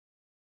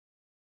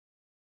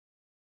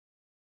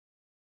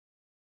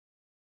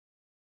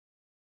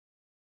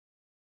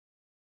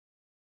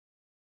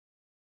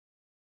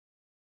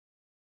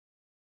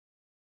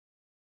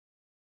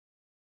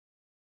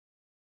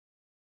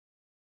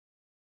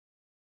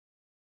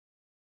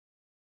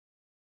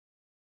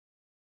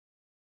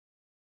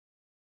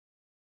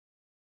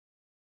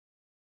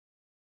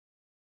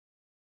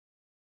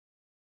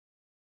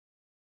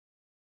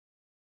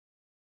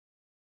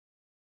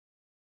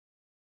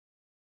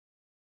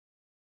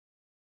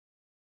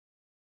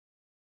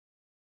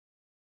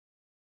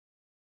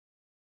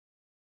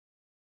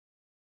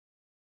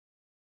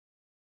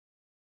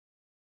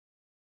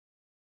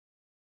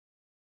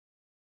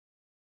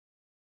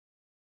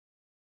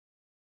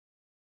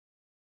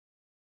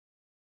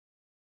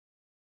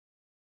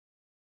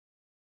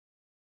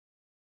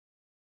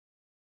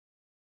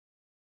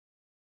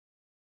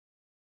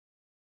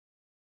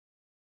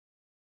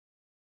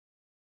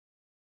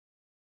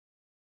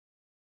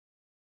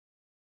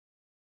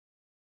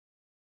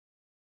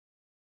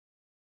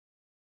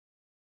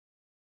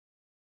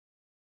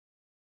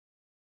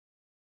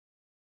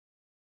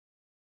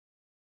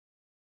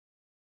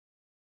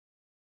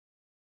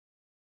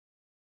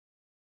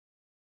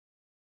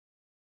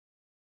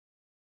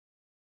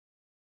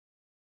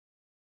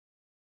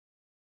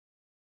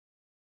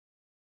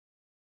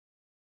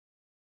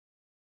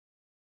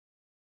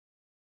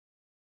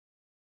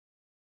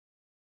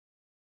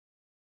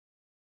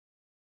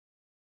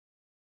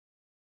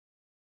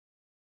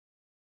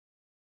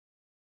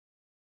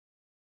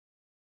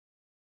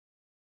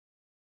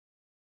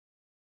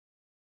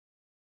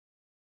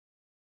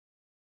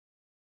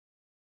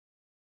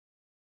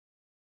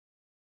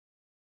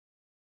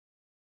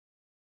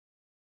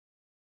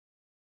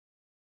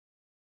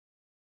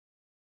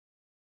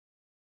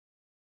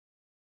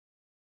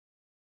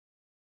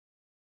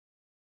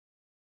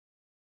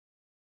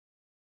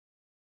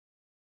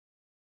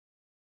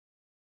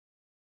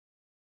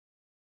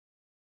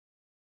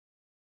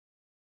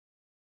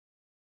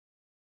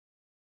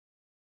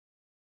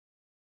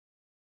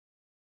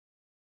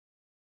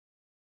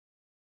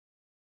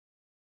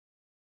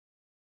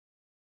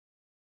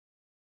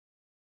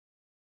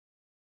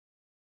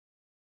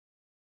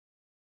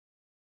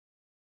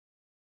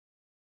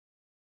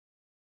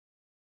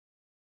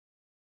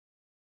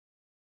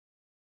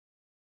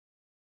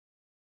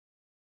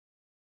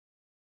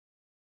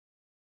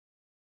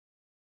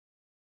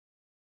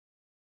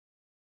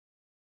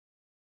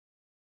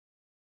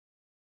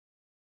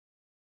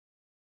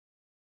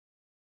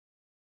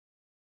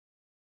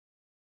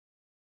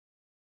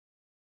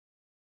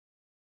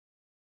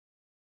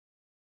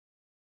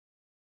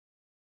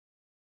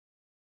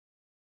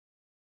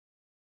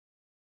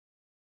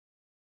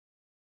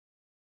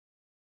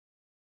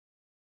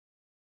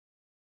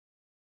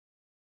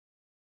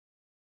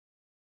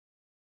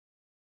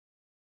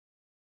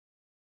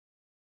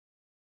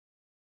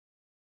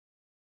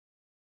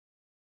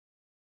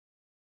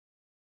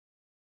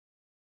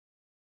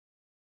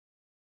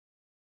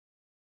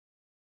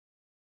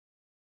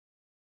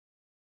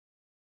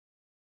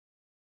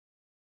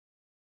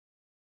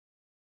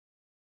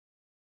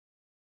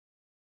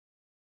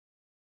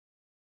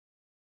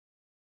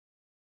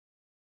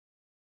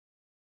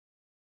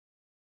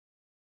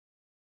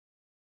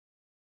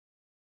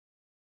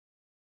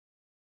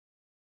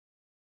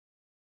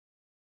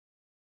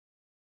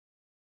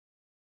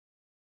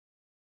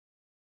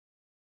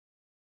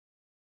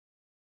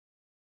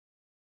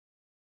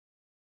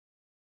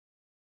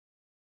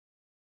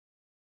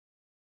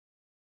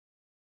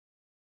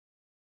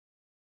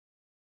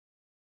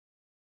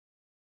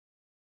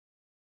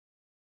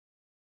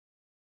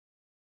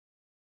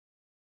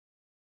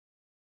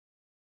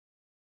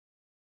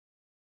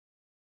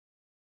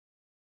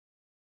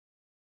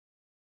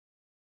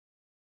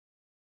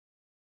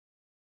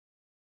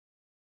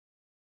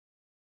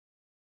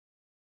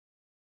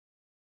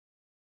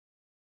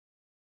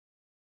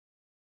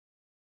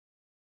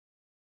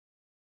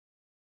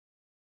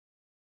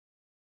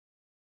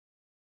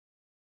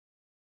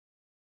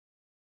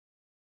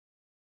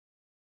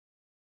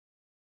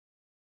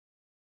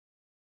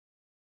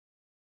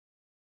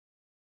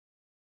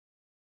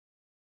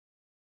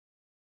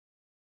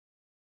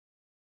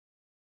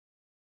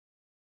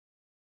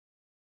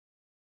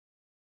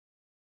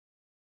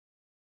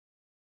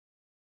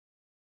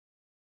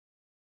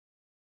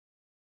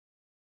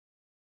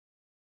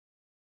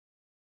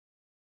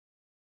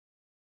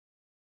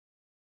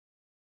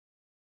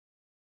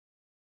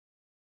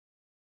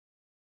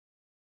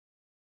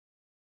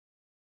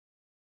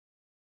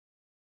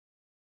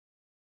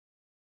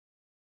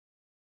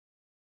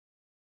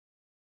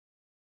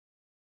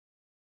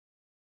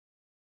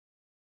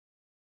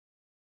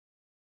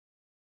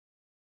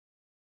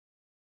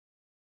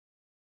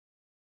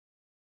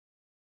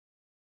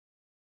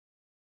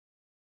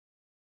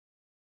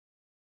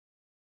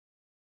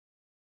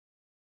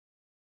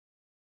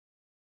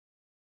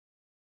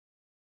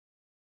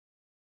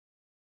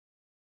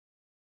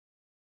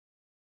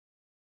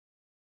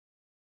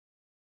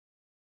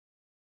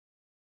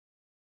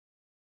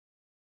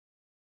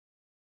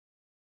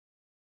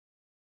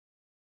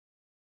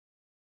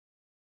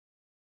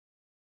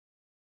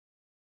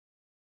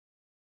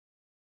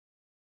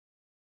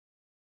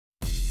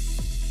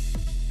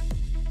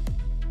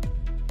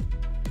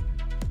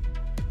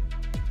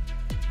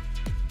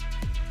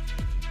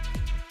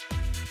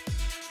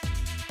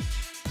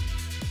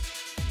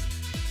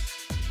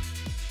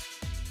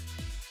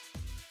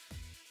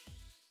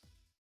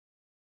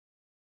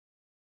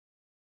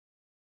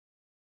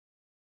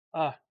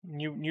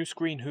New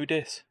screen. Who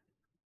dis?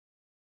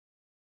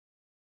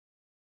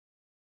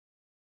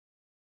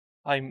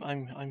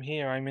 I'm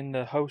here. I'm in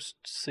the host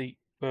seat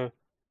for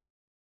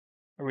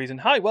a reason.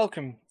 Hi,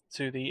 welcome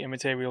to the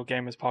Immaterial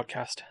Gamers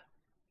Podcast.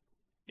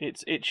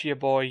 It's your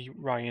boy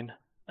Ryan,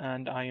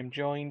 and I am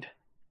joined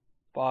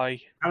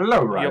by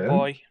Hello, your Ryan.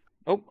 boy.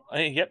 Oh,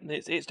 yep,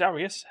 it's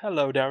Dariusz.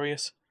 Hello,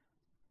 Dariusz.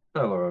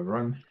 Hello,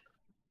 everyone.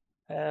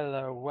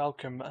 Hello,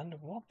 welcome. And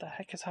what the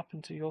heck has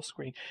happened to your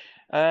screen?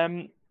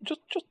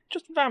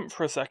 Just vamp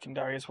for a second,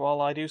 Darius,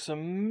 while I do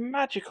some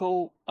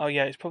magical. Oh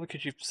yeah, it's probably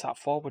because you've sat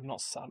forward,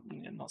 not sat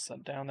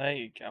down. There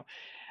you go.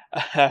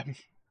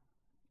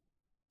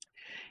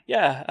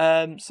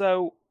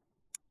 So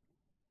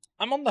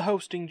I'm on the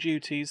hosting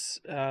duties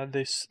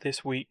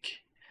this week,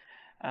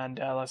 and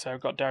let's say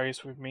I've got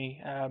Darius with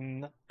me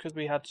because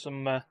we had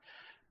some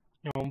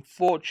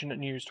unfortunate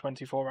news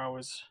 24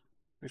 hours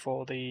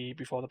before the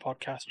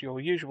podcast. Your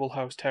usual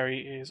host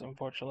Terry is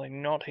unfortunately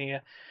not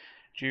here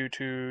due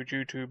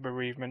to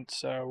bereavement.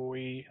 So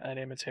we at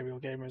Immaterial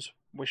Gamers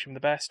wish him the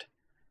best,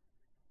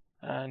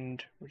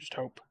 and we just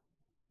hope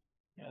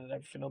that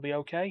everything will be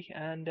okay.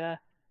 And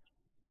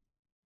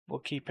we'll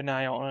keep an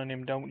eye out on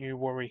him. Don't you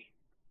worry,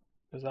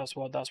 because that's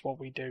what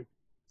we do.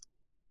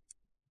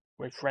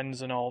 We're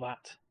friends and all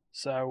that.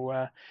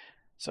 So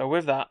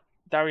with that,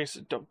 Darius,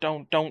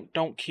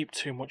 don't keep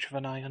too much of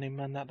an eye on him,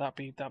 man. That'd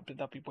be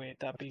weird.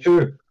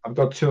 I've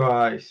got two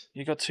eyes.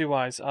 You got two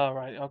eyes. All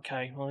right,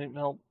 okay.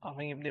 Well, I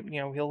think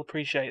he'll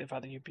appreciate the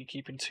fact that you'd be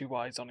keeping two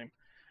eyes on him.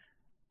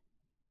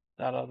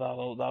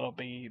 That'll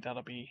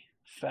be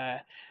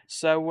fair.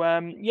 So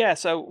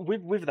So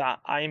with that,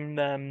 I'm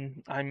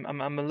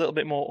a little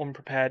bit more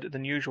unprepared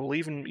than usual.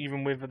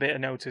 Even with a bit of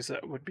notice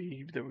that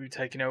we're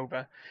taking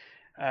over.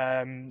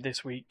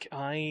 This week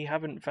I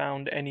haven't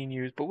found any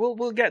news, but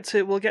we'll get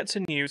to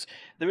news.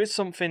 There is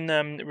something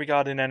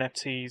regarding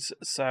NFTs,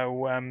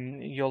 so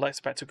you'll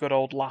expect a good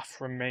old laugh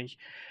from me,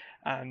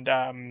 and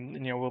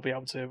we'll be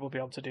able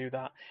to do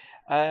that.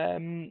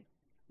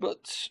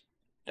 But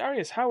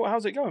Darius,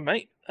 how's it going,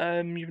 mate?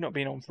 You've not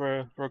been on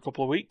for a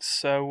couple of weeks,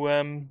 so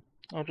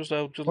I'll just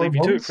leave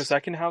you to it for a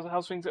second.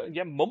 How's things?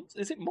 Yeah, months?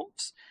 Is it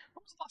months?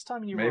 When was the last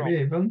time you were on?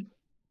 Maybe even.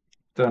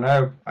 Don't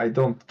know. I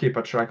don't keep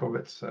a track of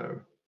it, so.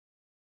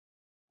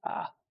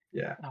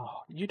 Yeah.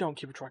 Oh, you don't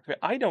keep a track of it.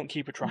 I don't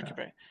keep a track of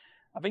it.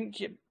 I think,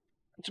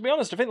 to be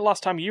honest, I think the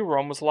last time you were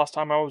on was the last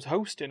time I was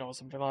hosting or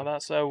something like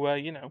that. So,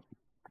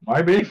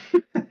 Might be.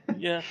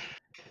 Yeah.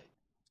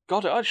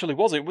 God, actually,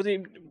 was it?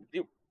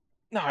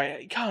 No,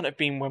 it can't have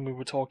been when we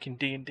were talking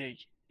D&D.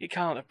 It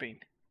can't have been.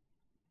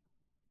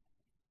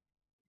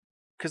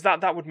 Because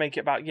that would make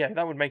it about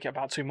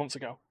 2 months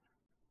ago.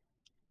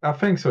 I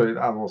think so.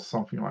 That was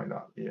something like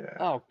that. Yeah.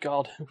 Oh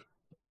God.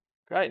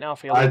 Great. Now I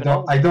feel. I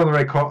don't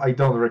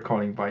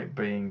recalling by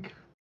being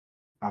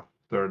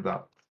after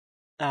that.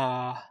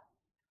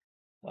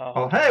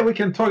 Well, hey, we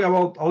can talk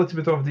about a little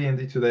bit of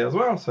D&D today as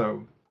well.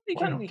 So we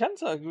can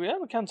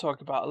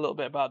talk about a little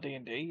bit about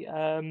D&D.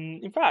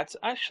 In fact,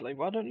 actually,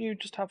 why don't you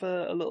just have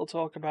a little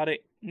talk about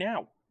it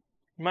now?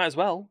 You might as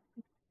well.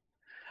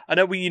 I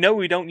know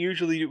we don't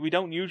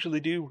usually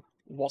do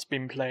what's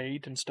been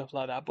played and stuff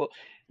like that, but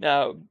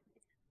now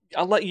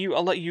I'll let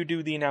you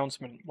do the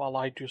announcement while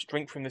I just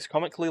drink from this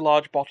comically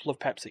large bottle of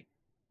Pepsi.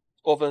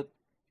 Other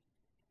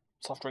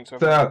soft drinks.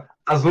 So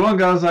as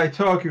long as I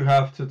talk, you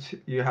have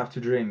to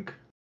drink.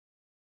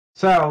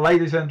 So,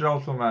 ladies and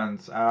gentlemen,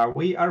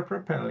 we are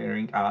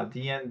preparing a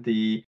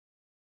D&D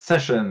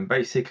session,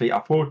 basically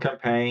a full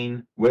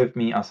campaign with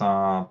me as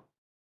a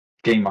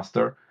game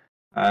master,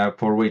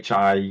 for which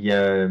I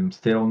am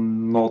still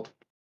not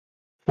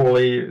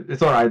fully.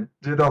 It's alright.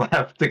 You don't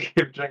have to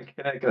keep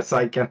drinking because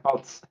I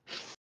cannot.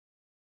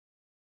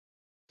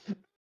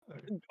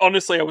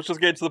 Honestly, I was just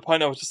getting to the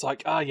point. I was just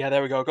like, yeah,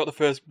 there we go. Got the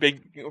first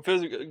big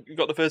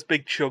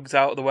chugs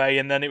out of the way,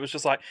 and then it was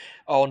just like,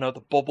 oh no, the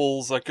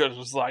bubbles are good. It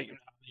was like,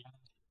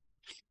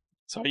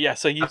 so yeah.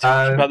 So you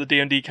talked about the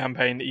D&D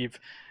campaign that you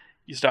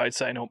started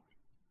setting up.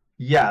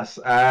 Yes,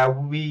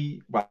 I'm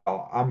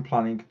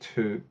planning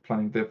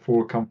the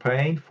full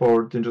campaign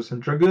for Dungeons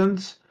and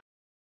Dragons.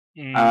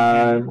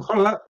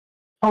 However,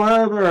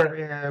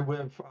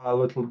 with a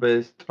little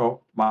bit of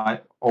my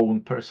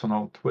own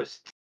personal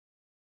twist.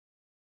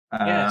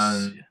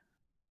 Yes.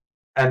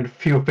 And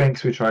few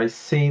things which I've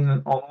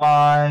seen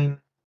online,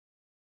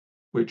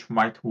 which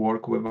might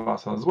work with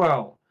us as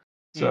well.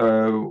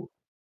 So,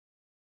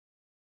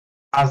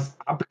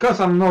 because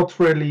I'm not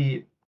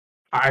really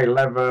high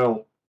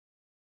level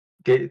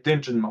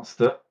dungeon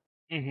master,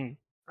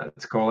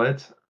 let's call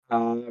it,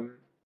 I'm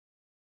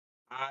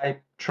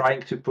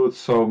trying to put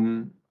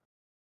some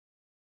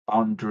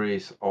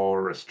boundaries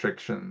or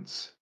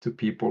restrictions to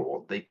people,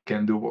 what they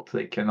can do, what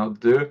they cannot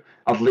do,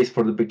 at least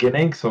for the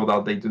beginning, so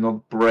that they do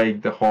not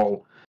break the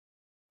whole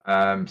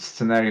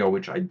scenario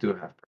which I do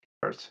have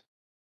prepared.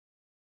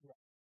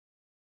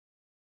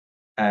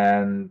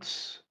 And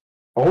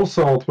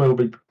also it will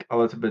be a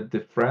little bit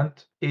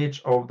different.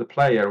 Each of the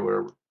player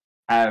will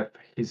have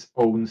his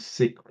own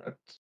secret.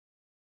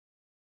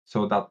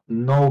 so that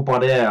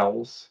nobody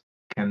else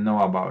can know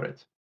about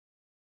it.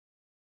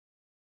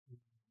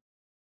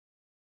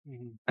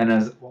 Mhm. And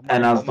as What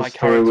and my as what the my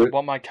story character will,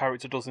 what my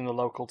character does in the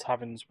local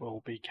taverns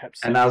will be kept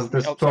and secret as from the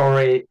me. Oh,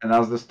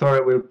 sorry.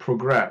 story will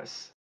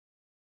progress,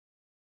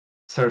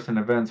 certain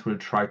events will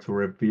try to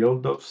reveal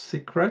those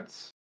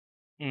secrets,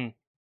 Mm.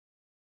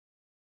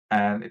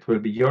 and it will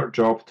be your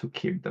job to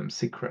keep them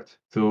secret,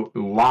 to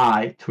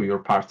lie to your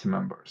party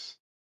members.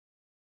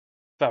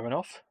 Fair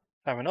enough.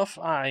 Fair enough.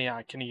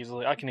 I can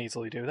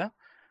easily do that.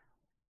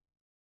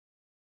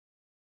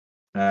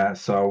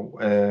 So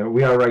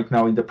we are right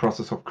now in the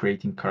process of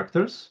creating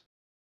characters.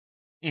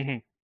 Mm-hmm.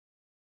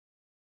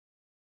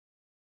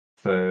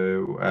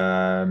 So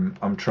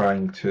I'm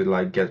trying to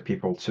like get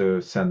people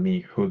to send me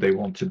who they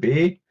want to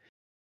be,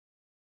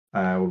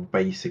 with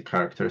basic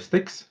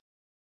characteristics.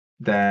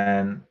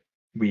 Then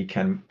we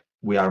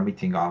are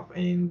meeting up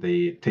in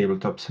the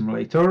tabletop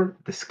simulator,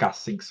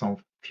 discussing some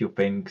few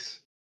things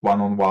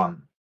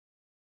one-on-one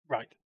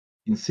Right.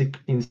 in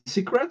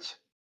secret.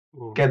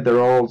 Ooh. Get the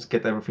roles,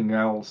 get everything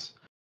else,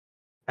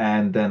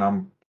 and then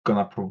I'm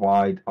gonna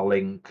provide a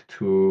link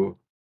to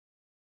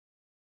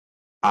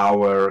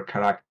our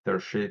character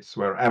sheets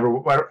where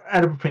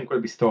everything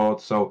will be stored,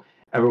 so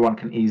everyone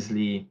can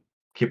easily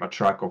keep a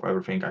track of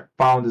everything. I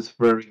found this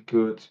very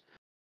good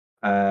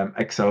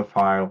Excel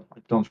file.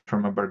 I don't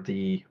remember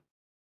the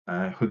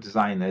who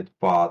designed it,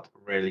 but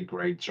really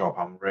great job.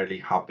 I'm really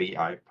happy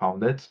I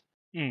found it,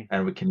 Mm.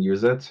 and we can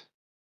use it.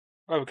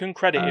 Oh, we can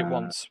credit it Uh,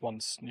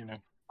 once you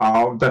know.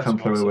 oh, Once we're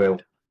definitely we will,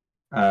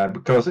 outside.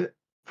 because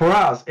for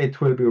us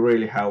it will be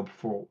really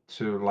helpful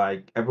to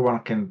like everyone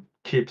can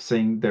keep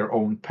seeing their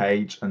own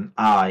page, and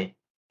I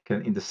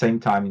can in the same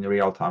time in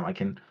real time I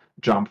can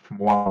jump from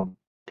one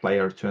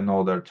player to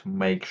another to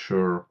make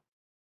sure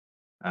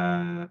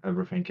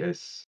everything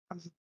is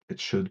as it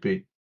should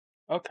be.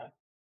 Okay.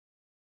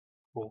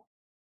 Cool.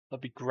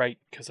 That'd be great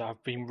because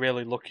I've been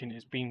really looking.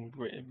 It's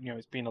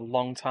been a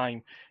long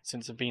time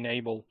since I've been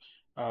able,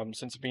 to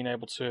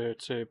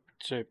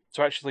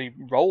actually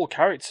roll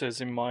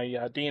characters in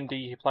my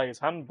D&D Player's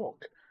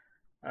Handbook.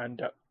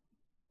 And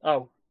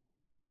oh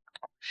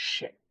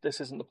shit, this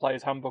isn't the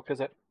Player's Handbook, is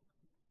it?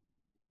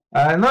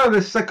 No,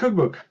 this is a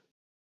cookbook.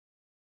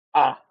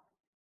 Ah,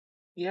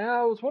 yeah.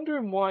 I was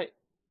wondering why.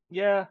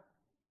 Yeah,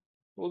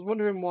 I was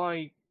wondering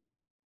why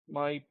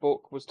my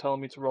book was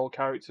telling me to roll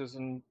characters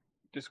and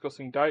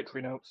discussing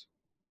dietary notes.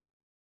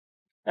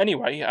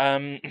 Anyway,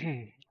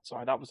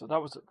 sorry, that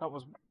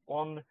was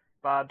one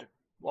bad,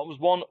 what was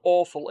one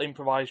awful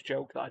improvised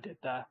joke that I did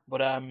there.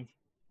 But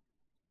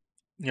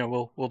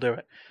we'll do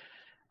it.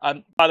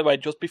 By the way,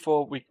 just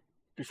before we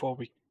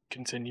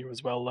continue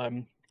as well,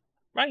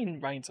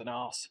 Ryan's an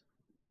arse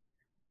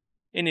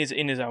in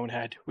his own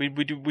head. We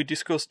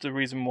discussed the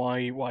reason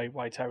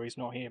why Terry's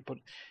not here, but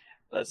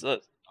let's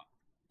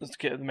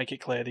make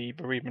it clear the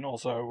bereavement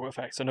also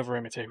affects another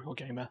immaterial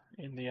gamer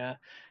in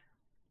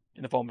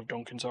the form of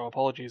Duncan. So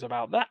apologies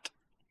about that.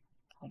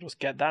 I'll just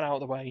get that out of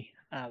the way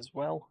as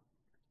well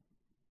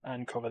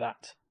and cover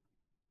that.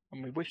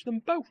 And we wish them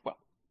both well.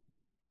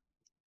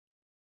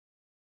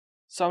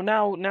 So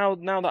now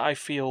that I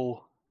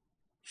feel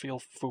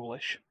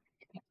foolish,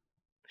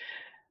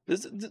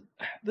 there's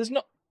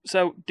not.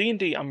 So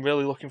D&D, I'm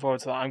really looking forward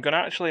to that. I'm gonna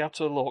actually have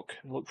to look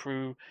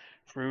through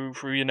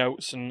your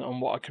notes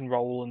and what I can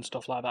roll and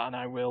stuff like that, and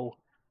I will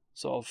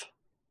sort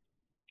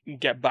of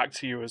get back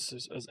to you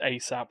as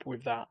ASAP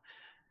with that.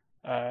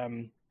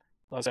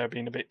 As I've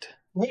been a bit.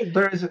 Well,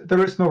 there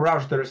is no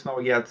rush. There is no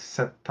yet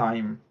set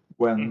time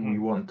when we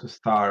want to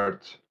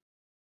start,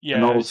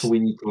 and Yeah, also we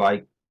need to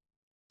like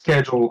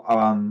schedule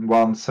on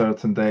one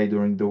certain day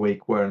during the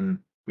week when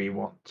we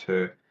want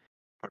to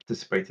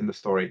participate in the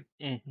story.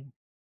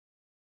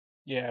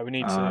 yeah, we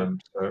need to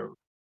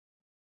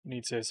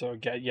So sort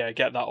of get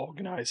that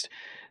organised.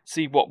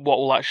 See what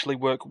will actually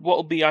work. What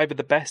will be either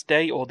the best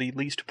day or the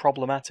least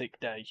problematic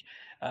day.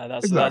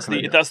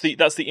 exactly, yes.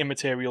 That's the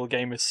Immaterial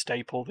Gamers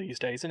staple these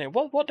days, isn't it?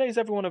 What day is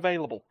everyone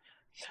available?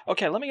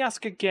 Okay, let me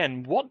ask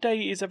again. What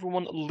day is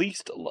everyone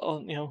least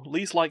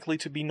likely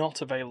to be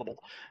not available?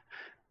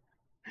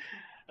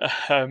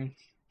 Um.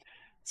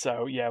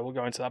 So yeah, we'll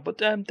go into that. But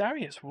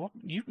Dariusz, what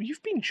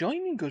you've been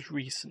joining us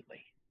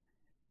recently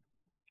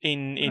Uh,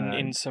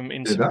 in some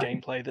did I?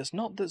 gameplay that's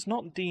not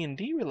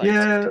D&D related.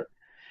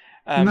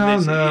 Yeah, no,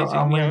 Is no. is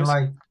I mean,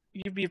 like,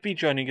 you've been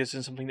joining us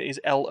in something that is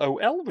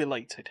LOL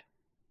related.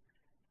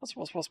 That's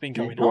what's been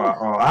going on.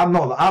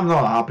 well, I'm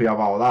not happy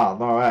about that.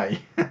 No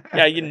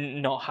Yeah, you're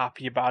way. not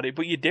happy about it,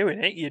 but you're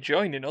doing it. You're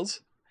joining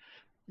us.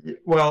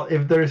 Well,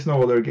 if there is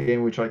no other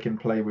game which I can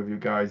play with you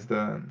guys,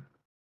 then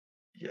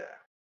yeah.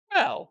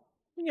 Well,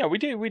 yeah, we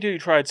do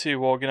try to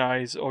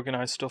organize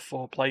stuff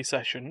for play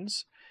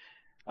sessions,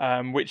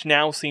 which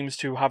now seems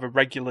to have a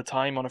regular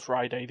time on a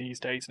Friday these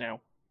days.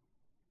 Now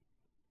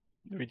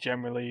we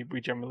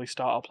generally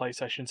start our play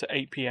sessions at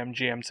 8 p.m.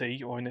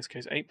 GMT, or in this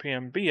case 8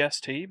 p.m.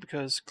 BST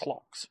because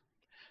clocks.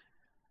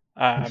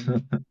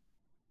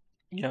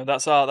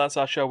 That's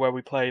our show where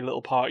we play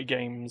little party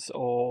games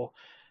or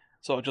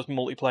sort of just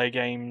multiplayer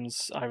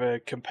games, either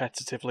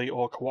competitively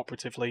or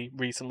cooperatively.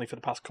 Recently, for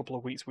the past couple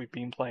of weeks, we've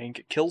been playing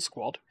Kill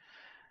Squad,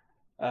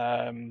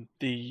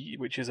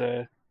 which is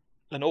an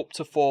up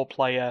to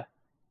 4-player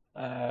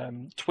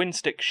twin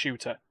stick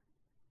shooter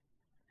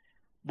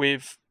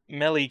with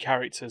melee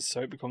characters,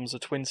 so it becomes a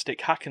twin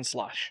stick hack and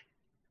slash.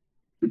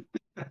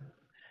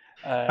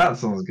 That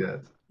sounds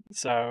good.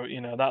 So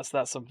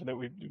that's something that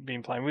we've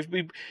been playing.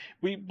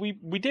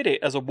 We did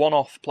it as a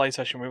one-off play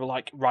session. We were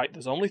like, right,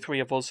 there's only 3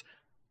 of us.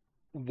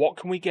 What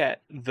can we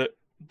get that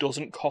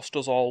doesn't cost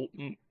us all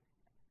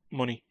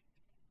money?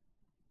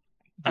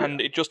 Yeah.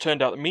 And it just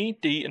turned out that me,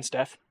 Dee, and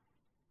Steph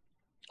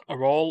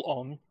are all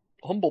on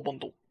Humble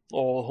Bundle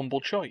or Humble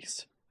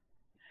Choice,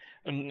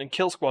 and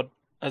Kill Squad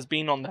was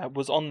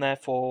on there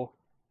for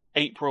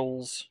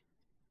April's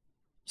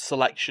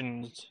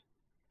selections.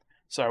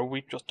 So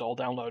we just all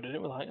downloaded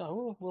it. We're like,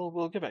 oh,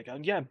 we'll give it a go.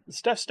 Yeah,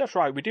 Steph's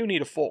right. We do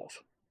need a 4th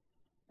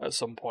at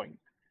some point,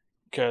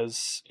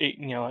 because it,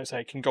 like I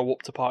say, it can go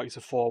up to parties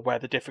of 4 where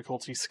the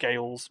difficulty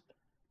scales.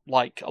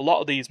 Like a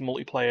lot of these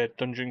multiplayer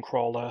dungeon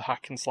crawler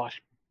hack and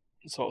slash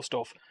sort of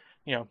stuff,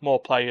 more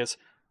players,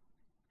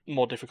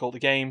 more difficult the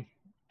game,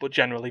 but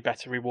generally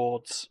better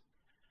rewards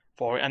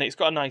for it. And it's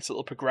got a nice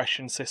little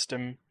progression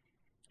system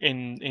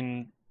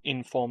in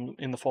the form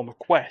of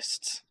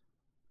quests.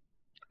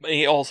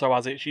 It also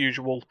has its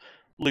usual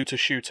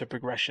looter-shooter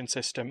progression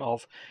system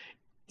of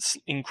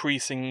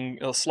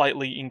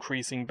slightly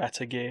increasing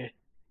better gear,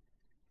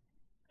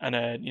 and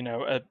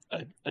a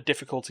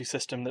difficulty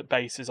system that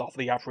bases off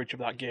the average of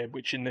that gear,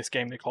 which in this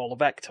game they call a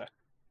vector.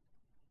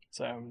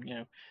 So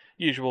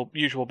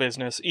usual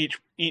business. Each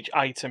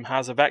item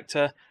has a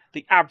vector.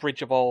 The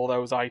average of all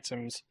those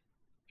items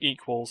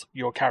equals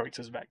your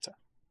character's vector.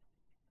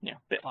 A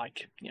bit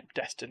like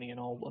Destiny and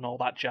all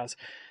that jazz.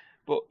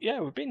 But yeah,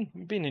 we've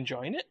been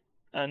enjoying it,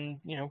 and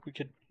we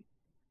could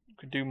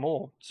do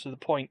more. To the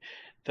point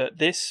that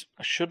this,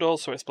 I should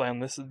also explain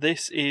this.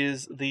 This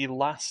is the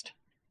last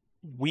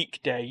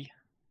weekday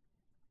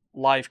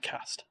live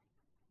cast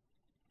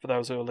for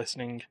those who are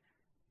listening,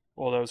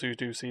 or those who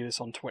do see this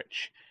on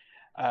Twitch.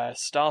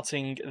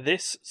 Starting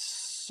this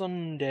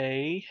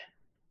Sunday,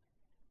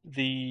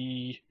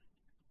 the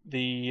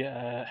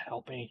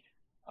 15th.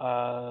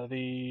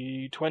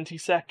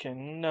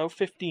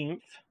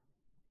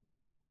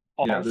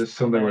 Yeah, this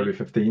Sunday will be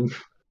 15th.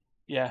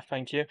 Yeah,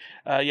 thank you.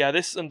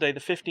 This Sunday, the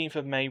 15th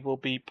of May, will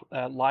be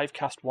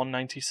Livecast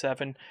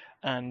 197,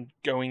 and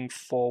going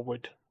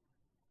forward,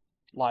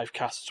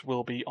 livecasts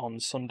will be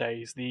on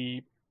Sundays.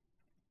 The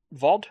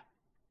VOD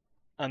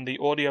and the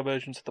audio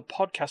versions of the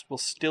podcast will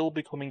still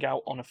be coming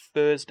out on a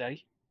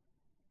Thursday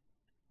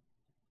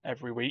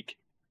every week.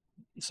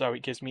 So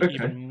it gives me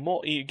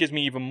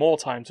even more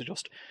time to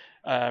just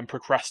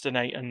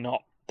procrastinate and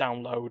not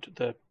download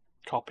the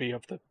copy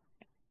of the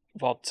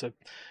VOD to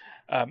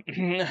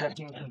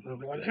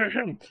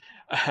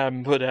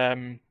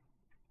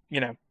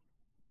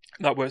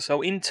that works.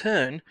 So in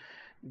turn,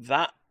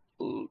 that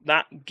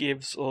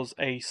gives us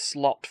a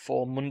slot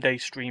for Monday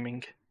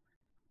streaming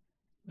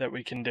that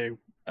we can do.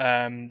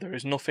 There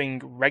is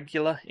nothing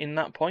regular in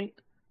that point,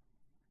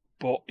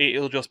 but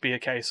it'll just be a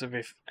case of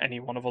if any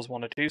one of us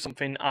want to do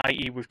something,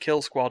 i.e. with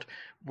Kill Squad,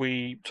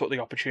 we took the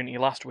opportunity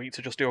last week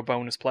to just do a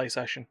bonus play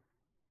session,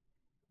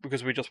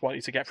 because we just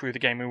wanted to get through the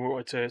game and we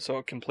wanted to sort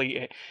of complete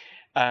it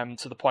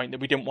to the point that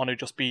we didn't want to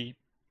just be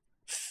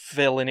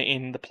filling it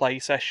in the play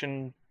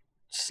session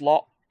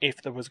slot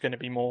if there was going to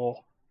be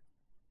more,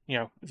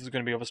 if there's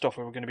going to be other stuff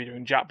where we're going to be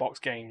doing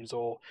Jackbox games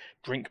or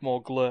Drink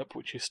More Glurp,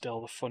 which is still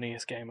the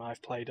funniest game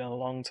I've played in a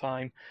long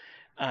time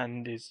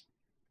and is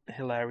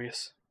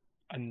hilarious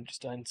and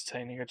just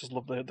entertaining. I just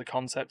love the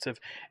concept of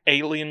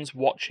aliens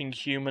watching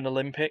human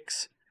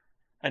Olympics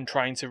and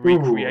trying to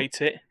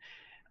recreate it.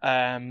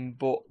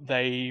 But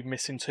they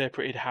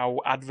misinterpreted how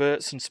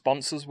adverts and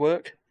sponsors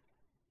work.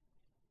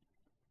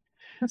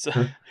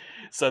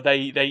 So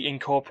they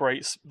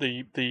incorporate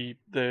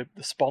the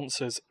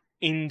sponsors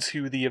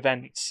into the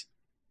events.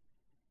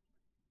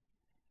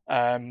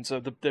 So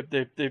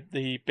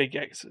the big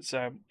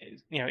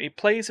it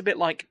plays a bit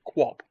like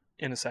QWOP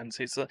in a sense.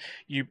 It's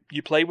you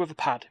play with a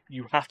pad.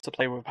 You have to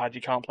play with a pad.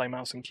 You can't play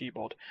mouse and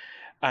keyboard.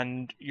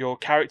 And your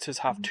characters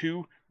have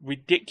 2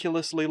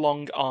 ridiculously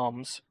long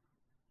arms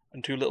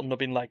and 2 little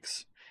nubbin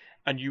legs,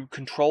 and you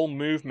control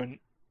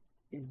movement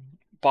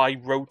by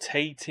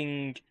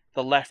rotating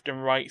the left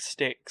and right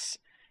sticks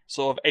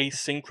sort of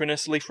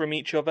asynchronously from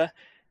each other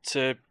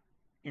to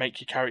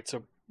make your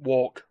character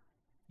walk.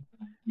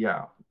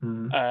 Yeah.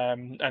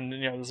 And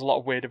there's a lot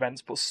of weird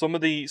events, but some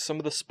of the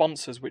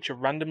sponsors, which are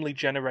randomly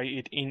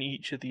generated in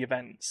each of the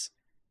events,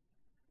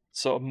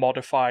 sort of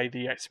modify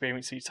the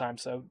experience each time.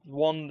 So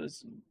one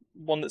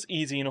that's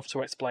easy enough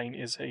to explain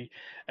is a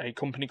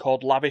company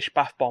called Lavish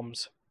Bath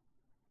Bombs.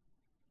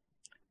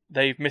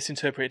 They've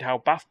misinterpreted how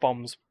bath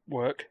bombs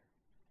work,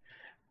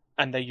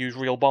 and they use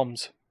real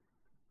bombs.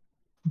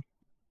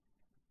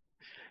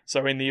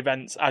 So in the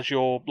events, as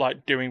you're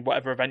doing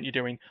whatever event you're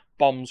doing,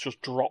 bombs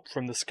just drop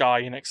from the sky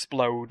and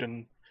explode,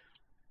 and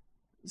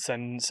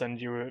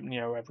send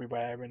you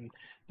everywhere. And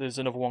there's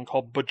another one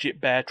called Budget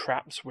Bear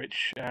Traps,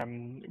 which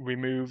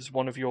removes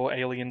one of your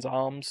alien's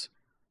arms,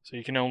 so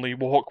you can only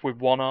walk with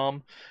one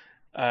arm.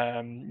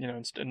 And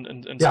Yeah,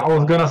 stuff I was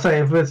like gonna say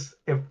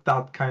if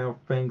that kind of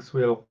things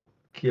will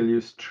kill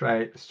you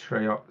straight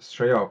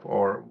up,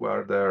 or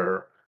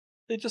whether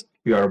they just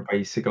you are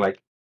basically like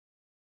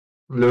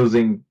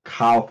losing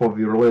half of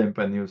your limb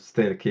and you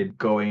still keep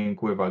going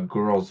with a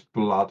gross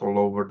blood all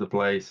over the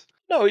place.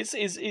 no,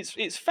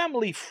 it's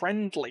family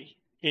friendly.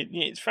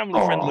 It's family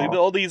friendly. Oh,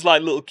 All these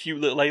like little cute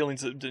little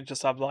aliens that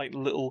just have like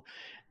little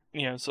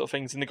sort of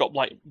things, and they got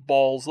like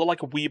balls. They're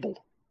like a Weeble.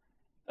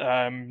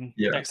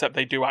 yeah. Except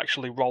they do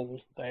actually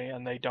roll. They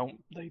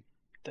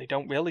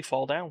don't really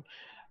fall down.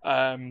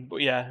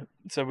 But yeah,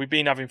 so we've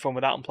been having fun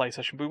with that on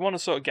PlayStation. But we want to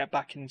sort of get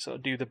back and sort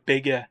of do the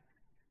bigger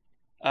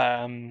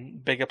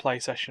play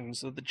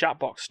sessions. The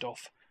Jackbox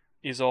stuff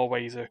is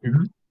always a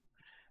hoot.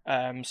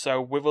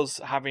 So with us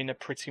having a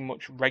pretty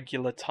much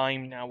regular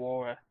time now,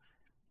 or a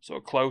sort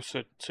of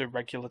closer to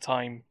regular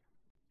time,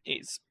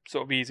 it's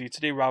sort of easy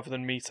to do rather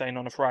than me saying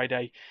on a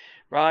Friday,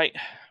 right,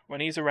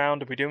 when he's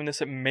around, are we doing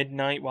this at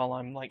midnight while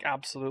I'm like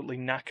absolutely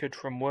knackered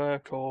from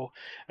work, or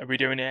are we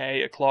doing it at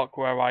 8 o'clock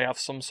where I have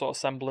some sort of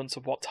semblance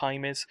of what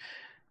time is,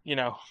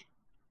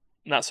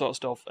 that sort of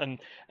stuff. And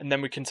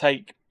then we can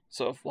take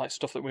sort of like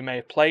stuff that we may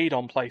have played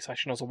on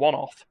PlayStation as a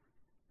one-off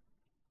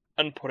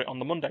and put it on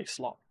the Monday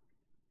slot.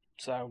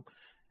 So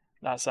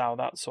that's how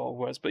that sort of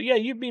works. But yeah,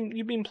 you've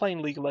been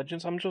playing League of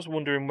Legends. I'm just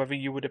wondering whether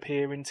you would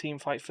appear in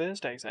Teamfight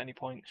Thursdays at any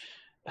point.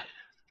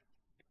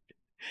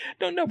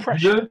 No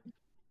pressure.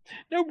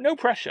 No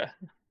pressure.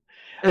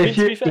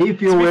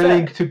 If you're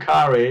willing to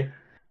carry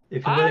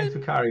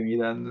me,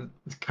 then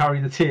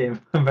carry the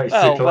team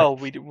basically. Well,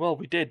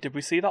 we did. Did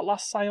we see that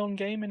last Scion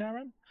game in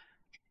Aram?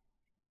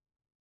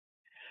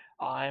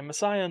 I'm a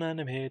Scion and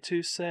I'm here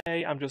to say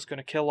I'm just going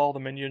to kill all the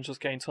minions,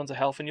 just gain tons of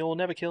health, and you'll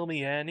never kill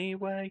me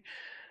anyway.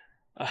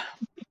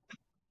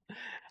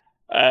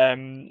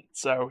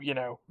 So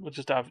we'll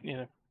just have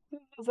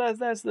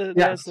there's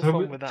the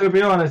fun with that. To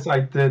be honest, I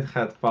did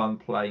have fun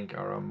playing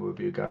Aram with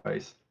you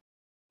guys.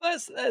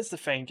 That's the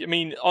thing. I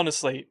mean,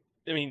 honestly,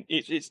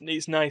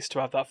 it's nice to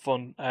have that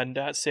fun, and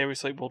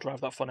seriously, we'll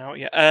drive that fun out.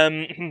 Yeah.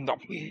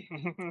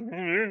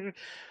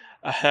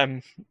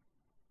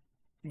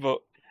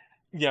 But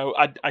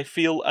I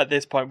feel at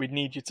this point we'd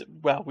need you to.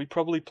 Well, we'd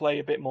probably play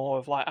a bit more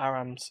of like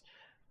Aram's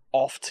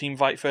off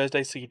Teamfight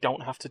Thursday, so you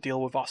don't have to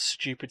deal with our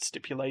stupid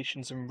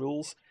stipulations and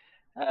rules.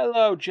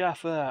 Hello,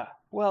 Jaffa.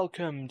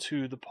 Welcome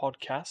to the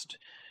podcast.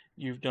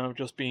 You've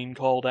just been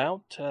called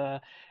out.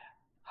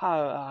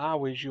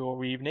 How is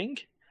your evening?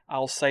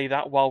 I'll say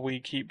that while we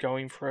keep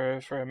going for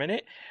a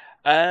minute.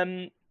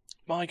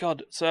 My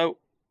God. So,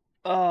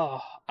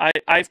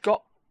 I've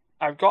got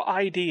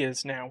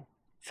ideas now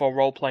for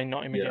role playing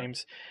not in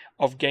games,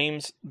 of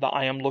games that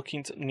I am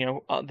looking to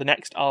the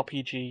next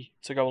RPG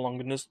to go along.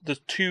 And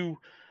there's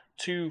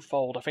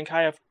twofold. I think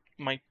I have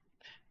my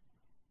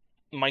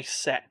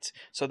set.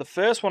 So the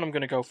first one I'm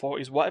going to go for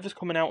is whatever's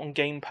coming out on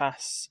Game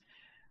Pass.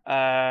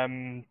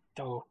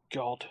 Oh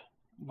God,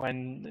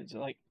 when it's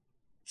like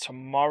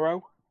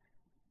tomorrow.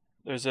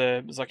 There's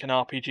like an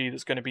RPG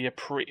that's going to be a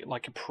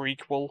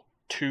prequel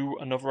to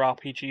another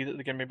RPG that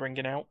they're going to be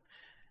bringing out.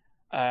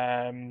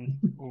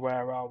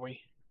 Where are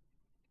we?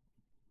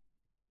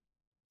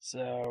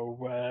 So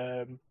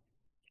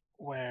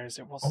where is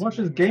it? How much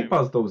is Game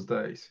Pass those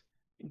days?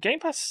 Game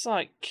Pass is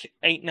like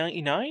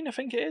 $8.99, I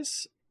think it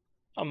is,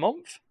 a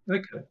month.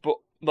 Okay. But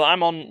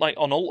I'm on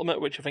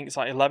Ultimate, which I think is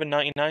like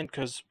 $11.99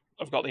 because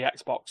I've got the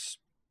Xbox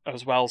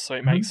as well, so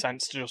it makes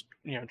sense to just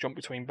jump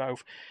between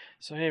both.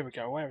 So here we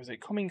go. Where is it?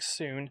 Coming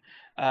soon.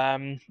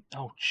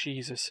 Oh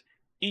Jesus!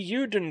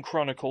 Euden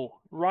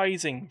Chronicle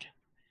Rising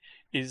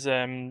is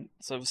so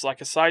it's like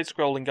a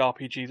side-scrolling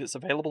RPG that's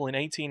available in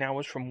 18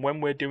 hours from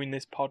when we're doing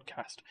this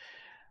podcast,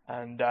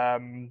 and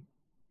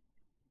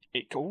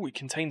it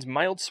contains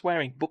mild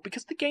swearing, but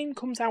because the game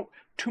comes out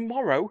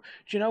tomorrow,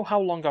 do you know how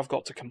long I've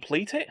got to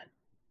complete it?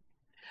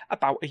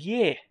 About a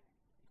year.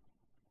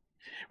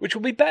 Which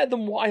will be better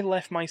than what I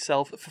left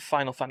myself for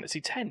Final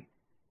Fantasy X.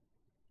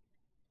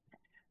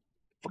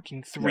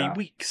 Fucking 3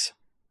 weeks.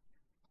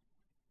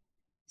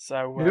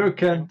 So you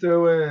can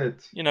do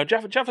it.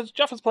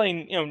 Jaffa's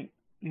playing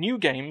new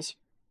games.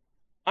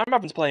 I'm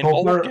having to play an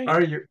old game.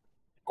 Are you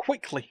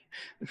quickly?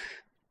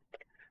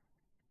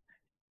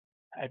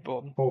 Hey,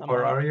 Borden. How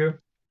far are you?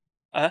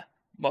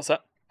 What's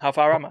that? How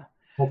far am I?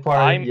 How far?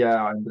 I'm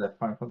the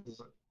Final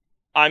Fantasy.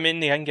 I'm in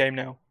the end game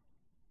now.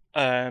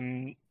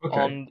 Okay.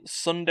 On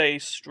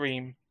Sunday's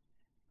stream,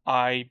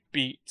 I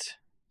beat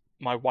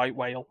my white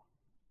whale.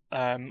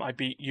 I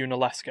beat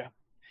Unalesca,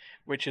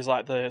 which is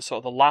like the sort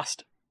of the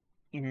last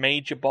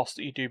major boss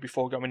that you do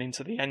before going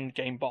into the end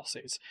game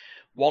bosses.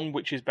 One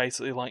which is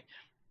basically like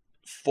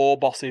 4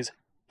 bosses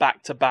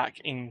back to back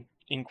in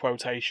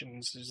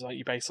quotations. It's like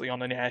you're basically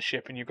on an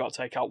airship and you've got to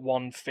take out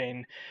one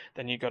fin,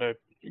 then you've got to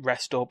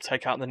rest up,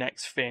 take out the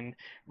next fin,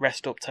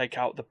 rest up, take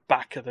out the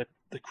back of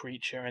the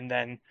creature, and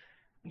then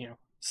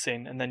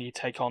sin, and then you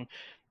take on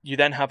you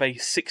then have a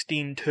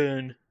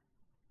 16-turn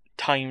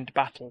timed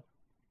battle.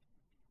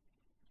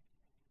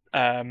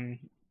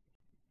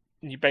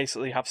 You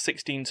basically have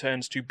 16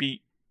 turns to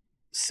beat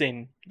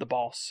Sin, the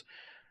boss,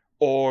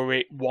 or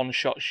it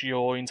one-shots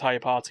your entire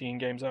party and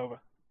game's over.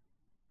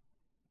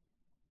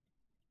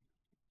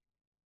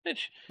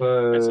 Which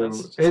makes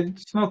sense.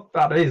 It's not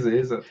that easy,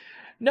 is it?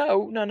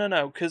 No,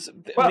 because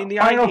Well, I mean the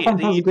Final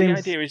Fantasy games...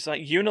 idea is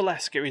like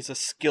Unalesca is a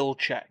skill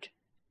check.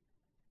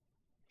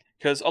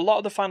 Because a lot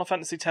of the Final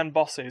Fantasy X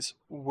bosses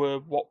were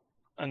what,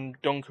 and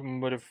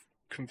Duncan would have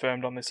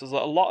confirmed on this, is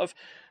that a lot of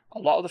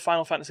the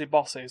Final Fantasy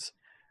bosses,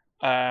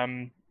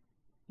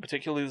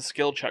 particularly the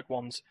skill check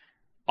ones,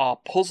 are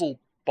puzzle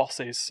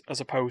bosses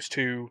as opposed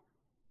to,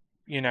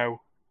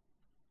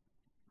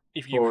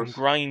 if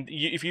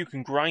you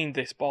can grind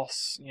this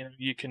boss,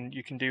 you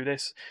can do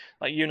this.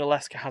 Like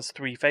Unalesca has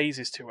 3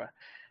 phases to her,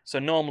 so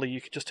normally you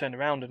could just turn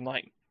around and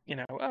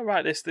oh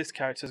right, this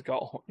character's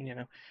got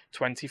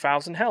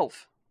 20,000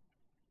 health.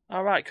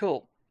 All right,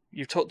 cool.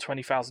 You've took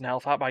 20,000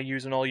 health out by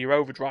using all your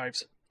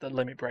overdrives, the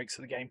limit breaks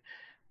of the game.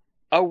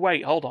 Oh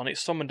wait, hold on, it's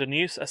summoned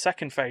a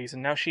second phase,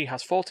 and now she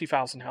has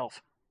 40,000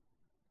 health.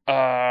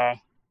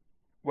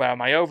 Well,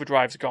 my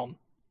overdrive's gone.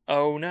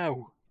 Oh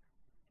no.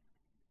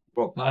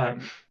 What now?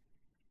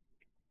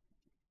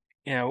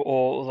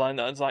 Or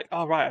it's like,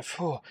 oh right,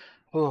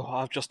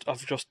 I've just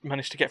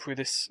managed to get through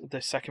this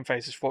second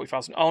phase is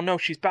 40,000. Oh no,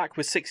 she's back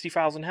with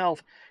 60,000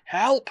 health.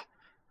 Help!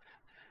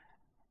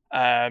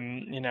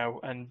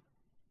 And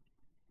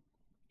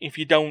if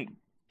you don't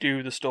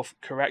do the stuff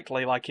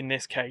correctly, like in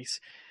this case,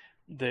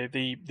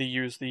 they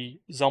use the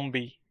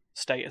zombie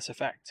status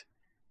effect,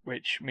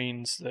 which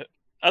means that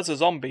as a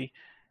zombie,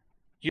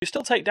 you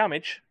still take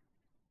damage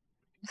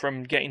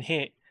from getting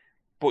hit,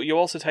 but you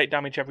also take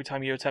damage every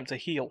time you attempt to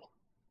heal.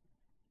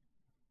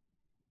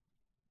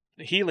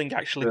 The healing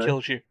actually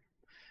kills you.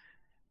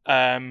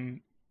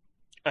 And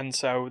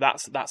so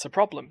that's a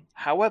problem.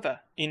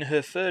 However, in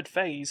her third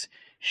phase,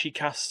 she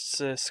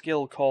casts a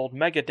skill called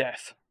Mega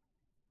Death,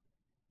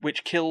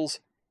 which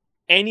kills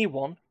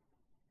anyone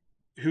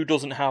who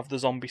doesn't have the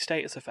zombie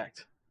status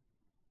effect.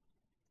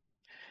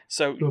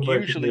 So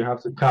usually you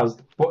have to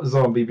cast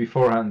zombie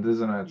beforehand,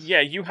 isn't it?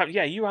 Yeah, you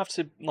have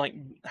to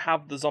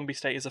have the zombie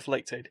status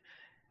afflicted.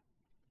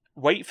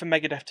 Wait for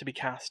Mega Death to be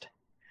cast,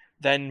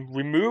 then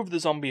remove the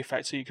zombie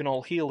effect so you can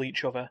all heal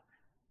each other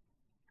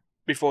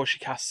before she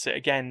casts it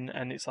again,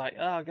 and it's like,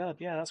 oh god,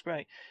 yeah, that's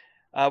great.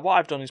 What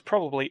I've done is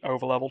probably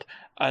overleveled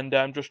and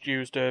just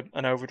used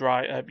an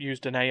overdrive,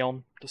 used an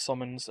Aeon, the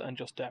summons, and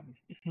just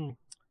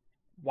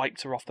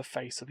wiped her off the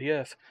face of the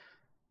earth.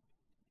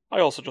 I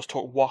also just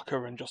took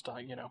Walker and just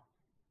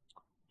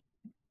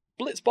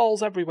blitz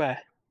balls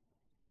everywhere.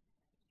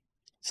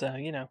 So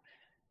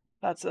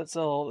that's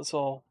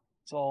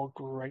all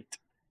great.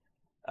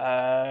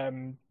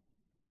 The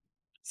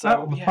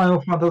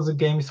Final Fantasy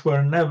games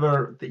were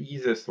never the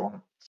easiest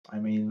ones. I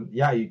mean,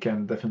 yeah, you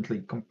can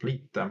definitely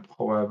complete them.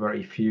 However,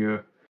 if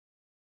you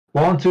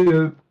want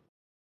to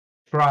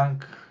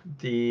crank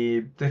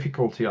the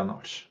difficulty a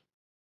notch,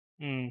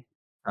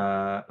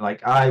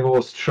 like I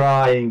was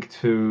trying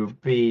to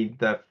beat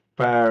the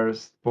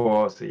first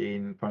boss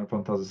in Final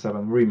Fantasy VII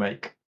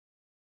Remake.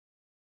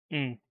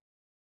 Final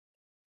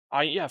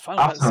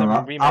Fantasy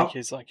VII Remake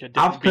is like a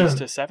different beast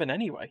to 7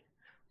 anyway.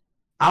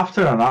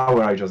 After an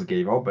hour, I just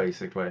gave up,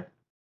 basically.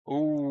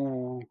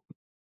 Ooh.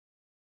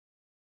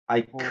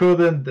 I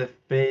couldn't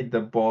defeat the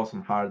boss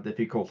on hard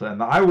difficulty,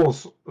 and I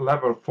was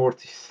level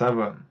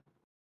 47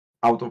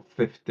 out of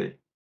 50.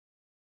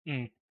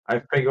 I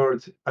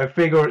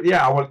figured,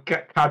 yeah, I will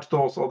catch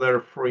those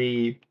other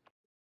three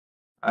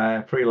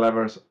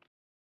levels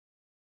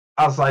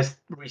as I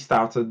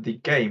restarted the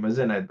game,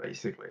 isn't it?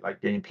 Basically, like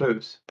Game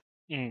Plus.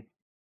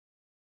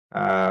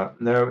 No,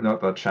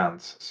 not a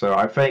chance. So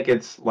I think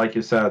it's like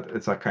you said,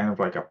 it's a kind of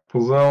like a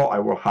puzzle. I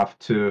will have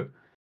to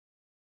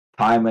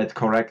time it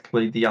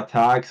correctly, the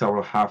attacks. I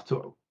will have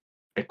to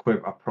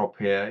equip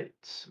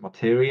appropriate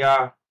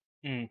materia,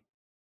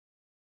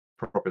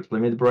 appropriate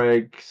limit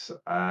breaks,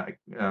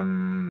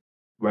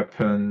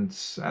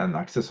 weapons, and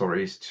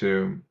accessories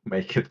to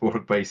make it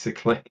work,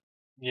 basically.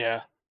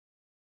 Yeah.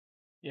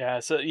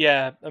 So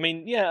I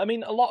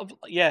mean, a lot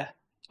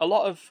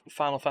of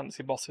Final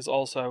Fantasy bosses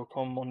also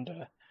come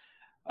under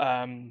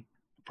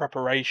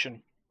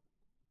preparation.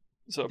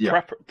 So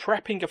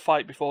prepping a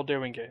fight before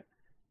doing it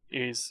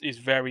is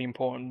very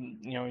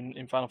important,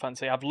 in Final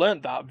Fantasy. I've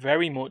learned that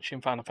very much in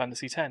Final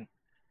Fantasy X.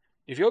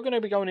 If you're going to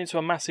be going into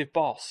a massive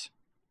boss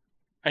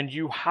and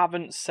you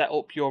haven't set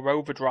up your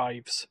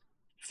overdrives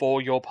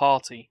for your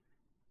party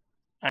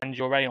and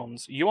your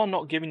Aeons, you are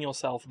not giving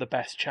yourself the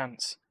best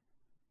chance.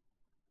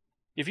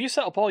 If you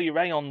set up all your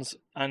Aeons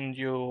and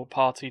your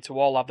party to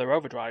all have their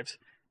overdrives,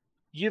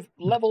 you've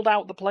leveled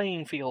out the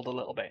playing field a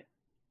little bit.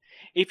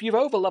 If you've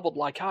overleveled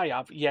like I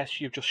have,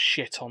 yes, you've just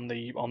shit on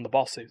the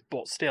bosses,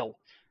 but still,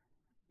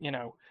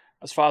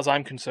 as far as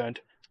I'm concerned,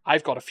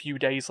 I've got a few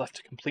days left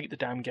to complete the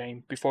damn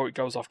game before it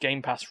goes off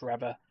Game Pass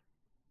forever.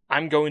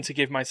 I'm going to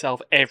give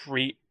myself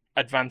every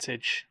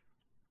advantage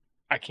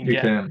I can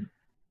get.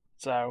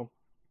 So,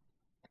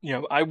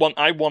 I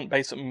want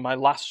basically my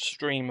last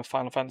stream of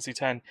Final Fantasy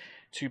X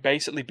to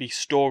basically be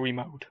story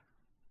mode.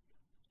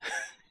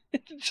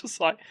 Just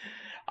like,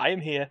 I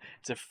am here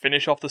to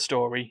finish off the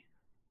story.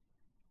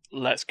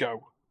 Let's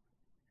go.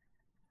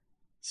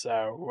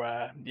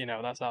 So,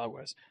 that's how it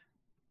works.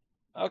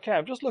 Okay,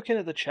 I'm just looking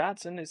at the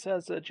chat, and it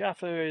says that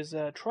Jaffa is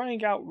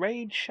trying out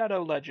Raid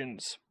Shadow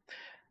Legends.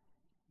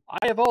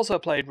 I have also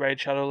played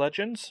Raid Shadow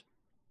Legends.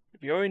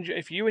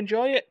 If you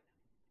enjoy it,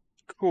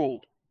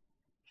 cool.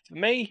 For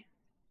me,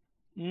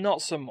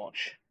 not so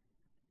much.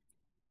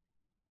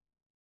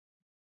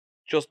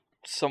 Just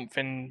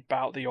something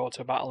about the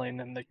auto battling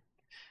and the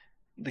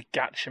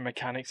gacha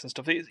mechanics and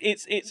stuff.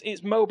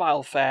 It's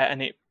mobile fare,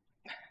 and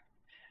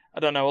I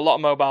don't know, a lot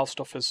of mobile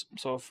stuff has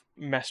sort of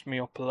messed me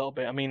up a little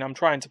bit. I mean, I'm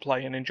trying to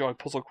play and enjoy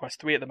Puzzle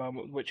Quest 3 at the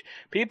moment, which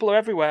people are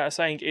everywhere are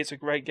saying it's a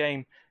great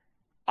game.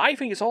 I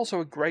think it's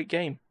also a great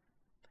game.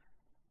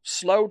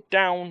 Slowed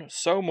down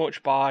so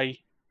much by,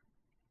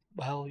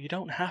 well, you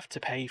don't have to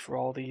pay for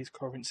all these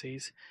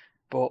currencies,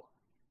 but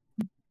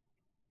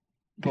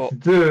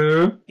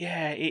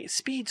yeah, it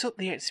speeds up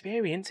the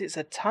experience. It's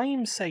a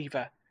time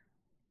saver.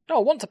 No, I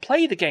want to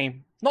play the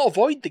game, not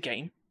avoid the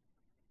game.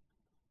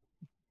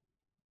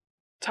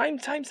 Time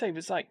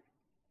savers, like,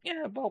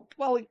 yeah,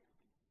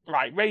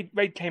 right.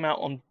 Raid came out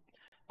on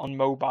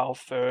mobile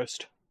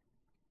first.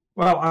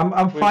 Well,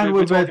 I'm fine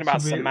with it. We're talking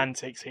about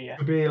semantics here.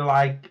 To be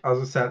like, as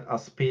I said, a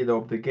speed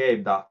of the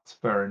game. That's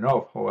fair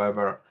enough.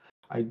 However,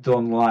 I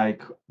don't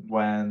like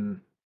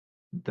when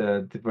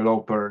the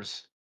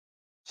developers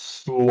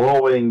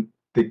slowing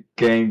the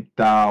game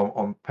down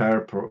on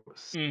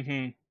purpose,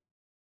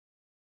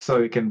 so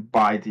you can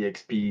buy the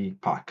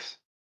XP packs.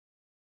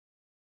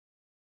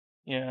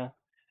 Yeah.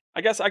 I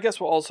guess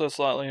what also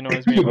slightly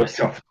annoys me about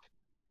Ubisoft.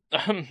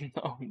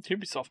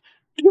 Ubisoft.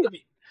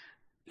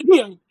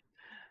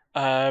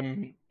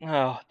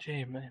 Oh,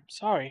 gee, man.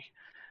 Sorry.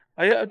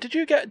 Did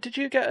you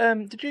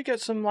get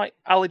some like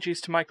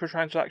allergies to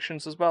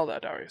microtransactions as well, there,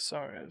 Dariusz?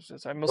 Sorry,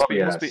 must be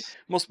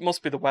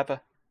the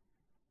weather.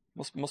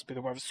 Must be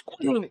the weather.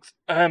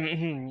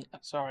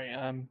 Sorry.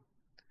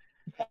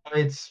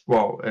 It's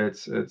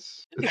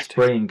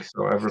spring,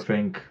 so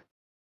everything.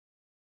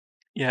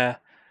 Yeah.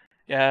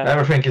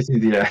 Everything is in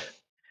the air.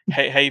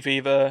 Hay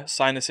fever,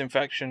 sinus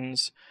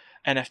infections,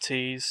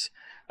 NFTs.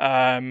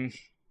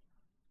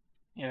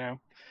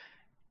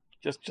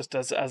 Just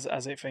as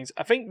it things.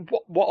 I think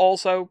what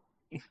also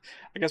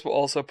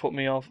put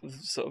me off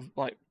sort of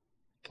like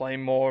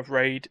playing more of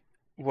Raid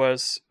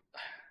was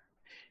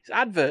it's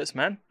adverts,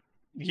 man.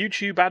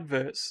 YouTube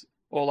adverts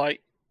or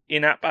like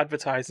in-app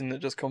advertising that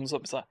just comes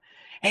up. It's like,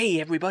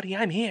 hey everybody,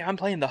 I'm here. I'm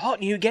playing the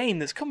hot new game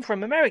that's come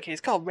from America. It's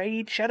called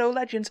Raid Shadow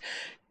Legends.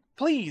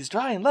 Please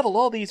try and level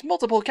all these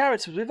multiple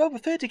characters with over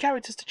 30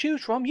 characters to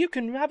choose from. You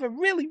can have a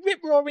really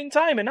rip-roaring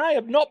time, and I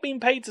have not been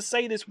paid to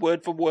say this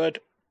word for word.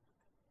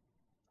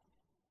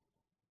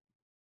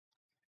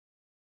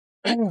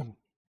 Okay.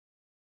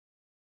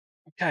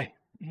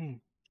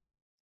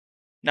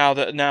 Now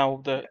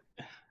that.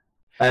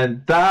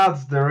 And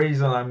that's the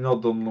reason I'm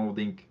not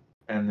downloading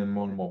any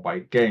more mobile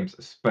games,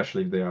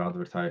 especially if they are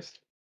advertised.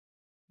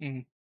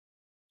 I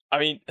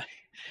mean,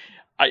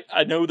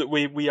 I know that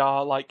we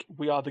are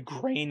the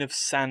grain of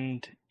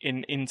sand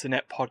in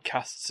internet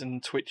podcasts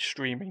and Twitch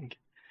streaming,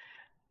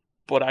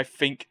 but I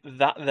think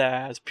that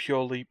there has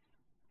purely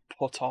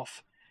put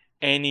off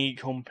any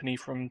company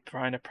from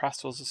trying to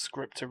press us a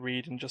script to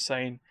read and just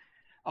saying,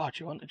 "Oh,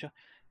 do you want to?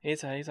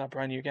 Here's our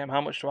brand new game. How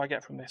much do I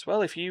get from this?"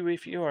 Well, if you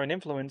are an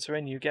influencer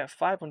and you get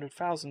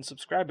 500,000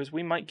 subscribers,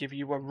 we might give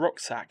you a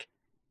rucksack.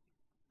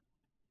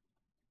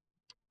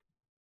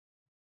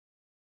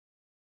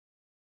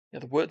 Yeah,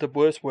 the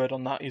worst word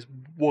on that is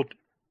would.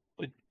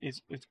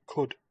 Is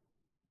could.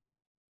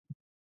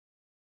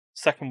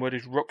 Second word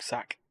is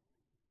rucksack.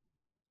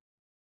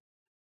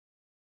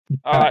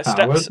 Alright,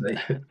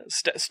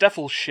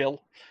 Steffel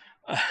shill.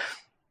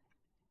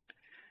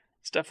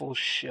 Steffel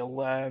shill.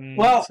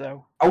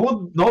 So I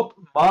would not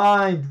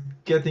mind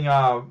getting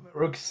a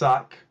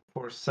rucksack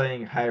for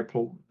saying, "Hey,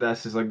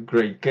 this is a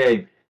great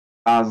game,"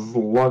 as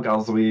long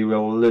as we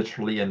will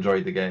literally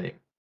enjoy the game.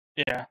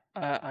 Yeah,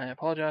 I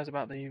apologize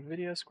about the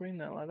video screen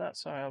there like that.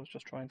 Sorry, I was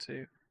just trying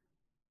to.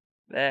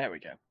 There we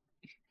go.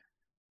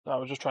 I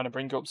was just trying to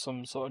bring up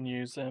some sort of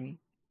news.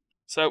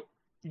 So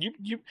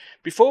you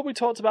before we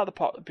started the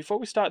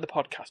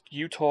podcast,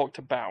 you talked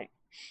about,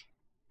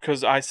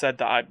 because I said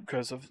that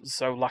because of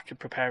lack of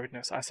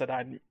preparedness, I said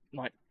I'd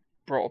like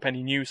brought up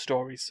any news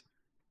stories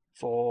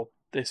for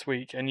this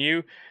week, and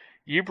you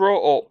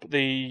brought up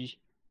the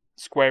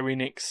Square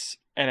Enix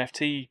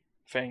NFT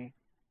thing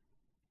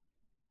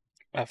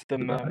of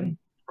them.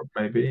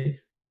 Maybe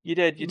you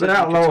did. You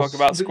talk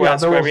about Square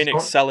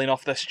Enix selling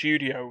off their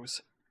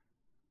studios.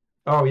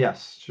 Oh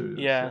yes, true.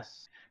 Yeah,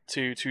 yes.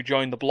 To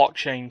join the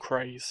blockchain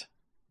craze.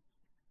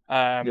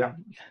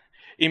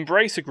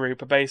 Embracer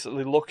Group are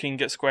basically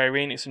looking at Square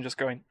Enix and just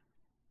going,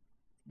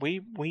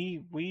 we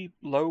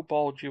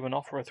lowballed you an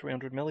offer of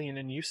 300 million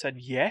and you said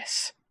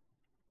yes?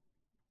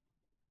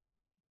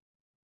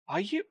 Are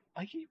you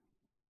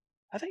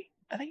Are they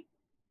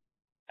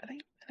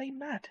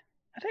mad?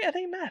 Are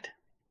they mad?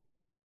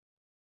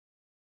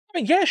 I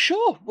mean, yeah,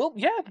 sure.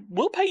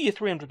 We'll pay you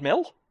 300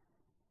 mil.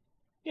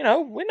 You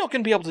know, we're not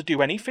going to be able to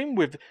do anything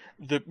with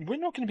the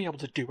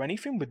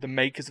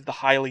makers of the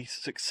highly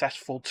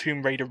successful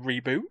Tomb Raider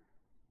reboot.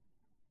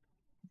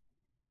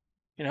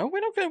 You know, we're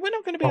not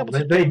going to be able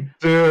to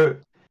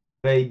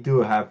They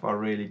do have a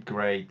really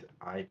great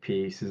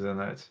IPs, isn't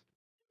it?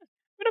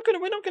 We're not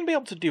going to be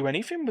able to do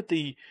anything with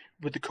the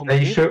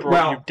company that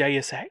brought you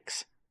Deus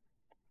Ex.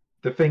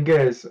 The thing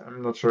is,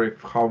 I'm not sure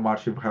how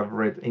much you have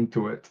read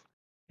into it.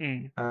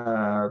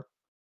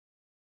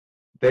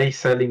 They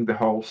selling the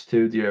whole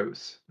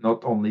studios,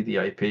 not only the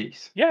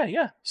IPs.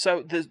 Yeah.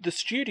 So the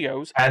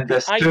studios and the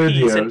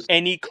IPs and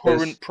any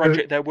current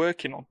project they're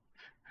working on.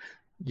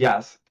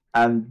 Yes,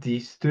 and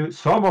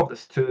some of the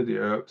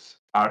studios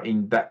are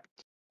in debt.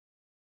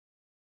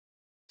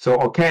 So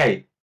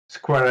okay,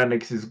 Square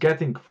Enix is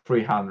getting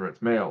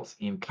 300 mils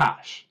in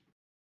cash,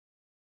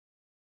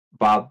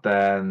 but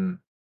then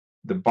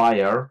the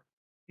buyer,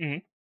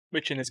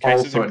 which in this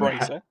case is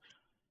Embracer,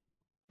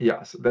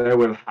 yes, they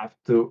will have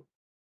to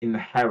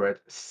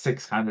inherit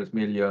 600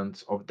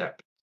 millions of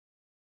debt.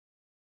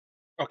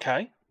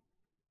 Okay.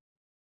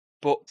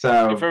 But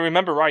if I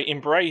remember right,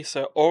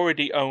 Embracer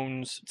already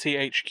owns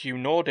THQ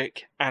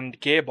Nordic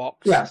and Gearbox.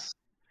 Yes.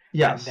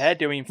 And they're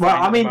doing fine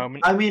at the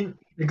moment. I mean,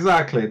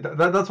 exactly.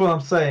 That's what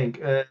I'm saying.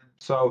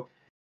 So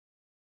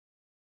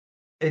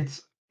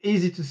it's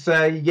easy to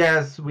say,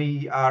 yes,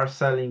 we are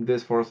selling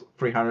this for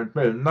 300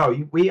 mil.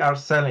 No, we are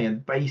selling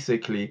it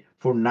basically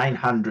for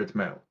 900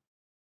 mil.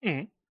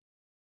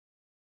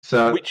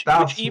 So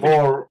that's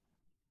more.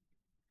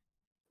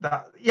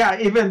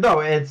 Even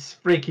though it's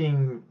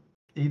freaking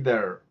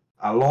either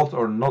a lot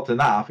or not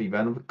enough,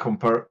 even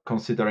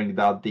considering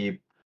that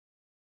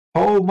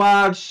how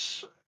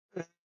much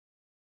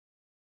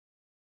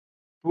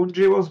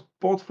Bungie was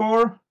bought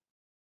for?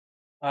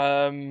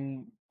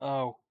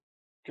 Oh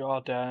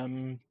god.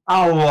 A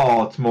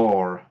lot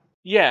more.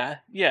 Yeah.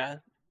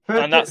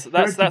 30, and that's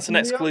an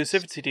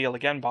exclusivity deal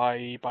again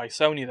by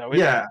Sony though,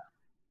 isn't it?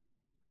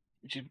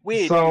 Which is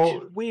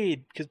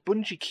weird because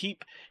Bungie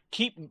keep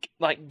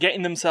like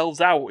getting themselves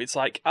out. It's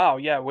like, oh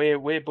yeah, we're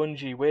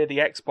Bungie, we're the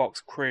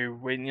Xbox crew.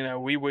 We're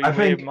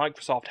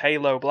Microsoft,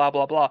 Halo, blah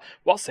blah blah.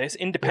 What's this?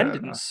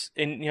 Independence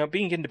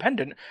being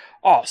independent.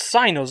 Oh,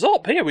 sign us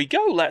up. Here we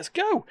go. Let's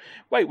go.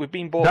 Wait, we've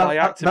been bought by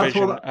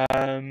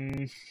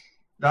Activision.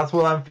 That's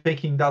what I'm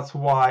thinking. That's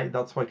why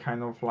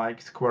kind of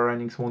like Square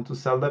Enix want to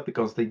sell that,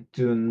 because they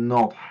do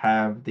not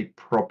have the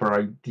proper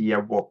idea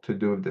what to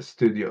do with the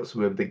studios,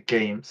 with the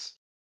games.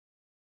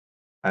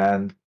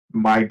 And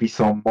might be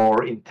some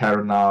more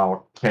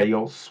internal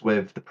chaos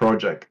with the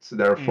project.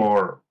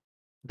 Therefore,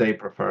 they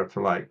prefer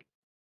to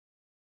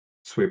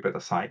sweep it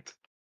aside.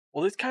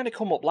 Well, this kind of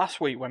come up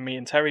last week when me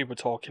and Terry were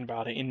talking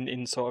about it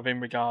in sort of in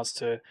regards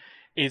to,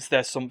 is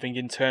there something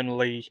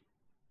internally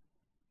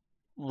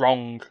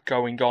wrong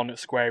going on at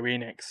Square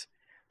Enix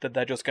that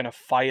they're just going to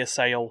fire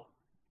sale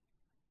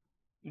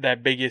their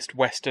biggest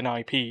Western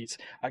IPs?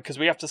 Because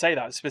we have to say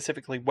that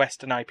specifically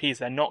Western IPs,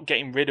 they're not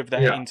getting rid of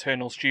their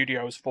internal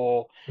studios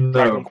for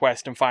Dragon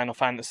Quest and Final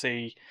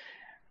Fantasy.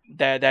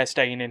 They're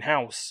staying in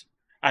house,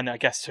 and I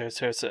guess to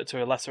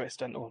a lesser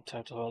extent,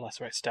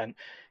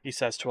 he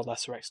says to a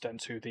lesser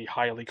extent to the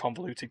highly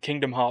convoluted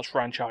Kingdom Hearts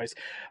franchise,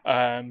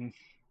 and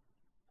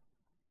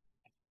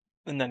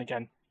then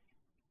again,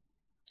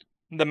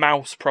 the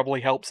mouse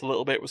probably helps a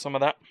little bit with some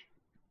of that.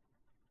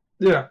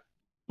 Yeah,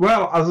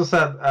 well, as I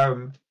said,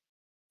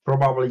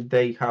 probably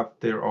they have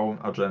their own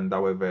agenda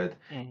with it.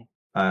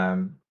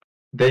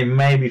 They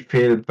maybe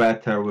feel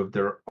better with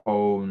their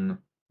own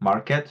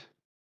market.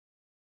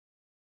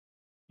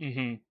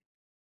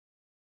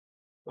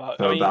 But,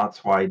 so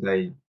that's why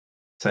they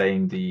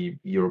saying the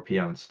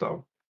European stuff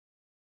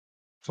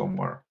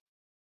somewhere.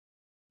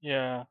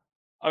 Yeah,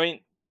 I mean,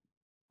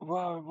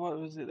 well, what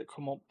was it that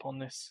come up on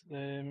this?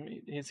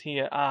 It's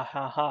here.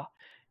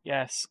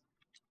 Yes.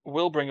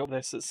 We'll bring up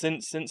this that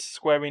since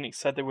Square Enix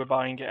said they were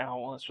buying it out.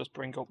 Let's just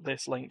bring up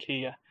this link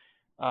here,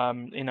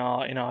 in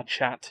our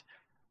chat.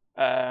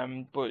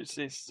 But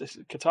it's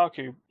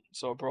Kotaku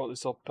sort of brought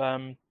this up.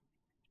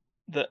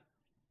 That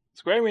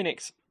Square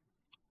Enix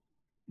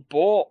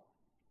bought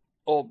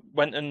or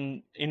went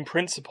and in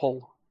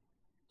principle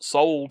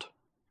sold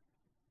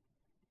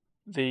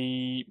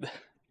the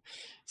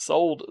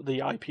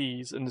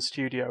IPs and the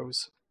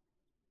studios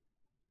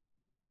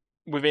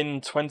within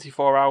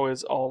 24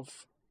 hours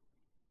of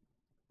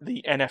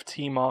the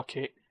NFT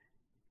market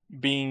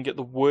being at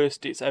the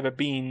worst it's ever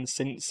been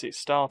since it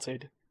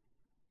started.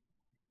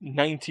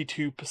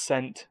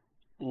 92%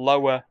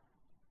 lower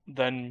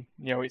than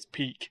its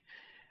peak,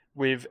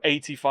 with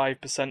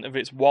 85% of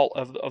its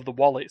of the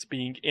wallets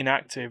being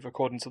inactive,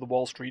 according to the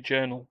Wall Street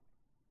Journal.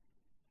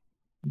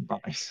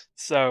 Nice.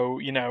 So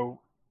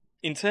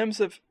in terms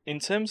of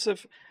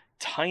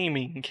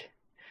timing,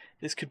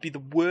 this could be the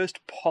worst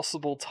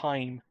possible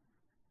time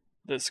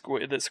that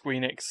Square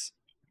Enix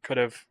could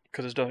have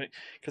could have done it.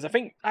 Because I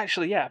think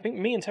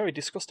me and Terry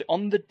discussed it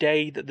on the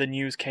day that the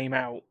news came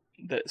out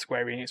that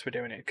Square Enix were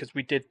doing it. Because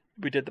we did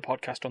the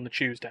podcast on the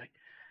Tuesday,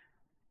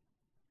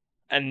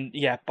 and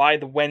yeah, by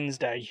the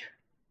Wednesday,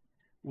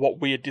 what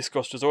we had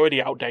discussed was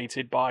already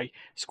outdated by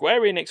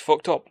Square Enix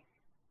fucked up.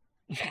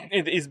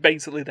 It is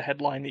basically the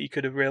headline that you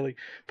could have really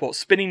put.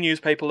 Spinning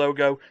newspaper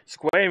logo,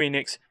 Square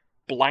Enix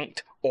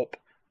blanked up.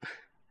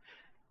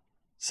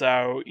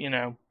 So,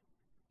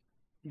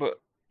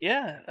 but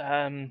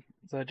yeah,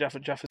 so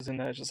Jeff is in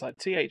there just like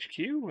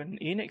THQ and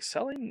Enix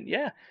selling,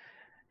 yeah.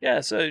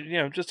 So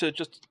just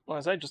like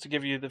I said, just to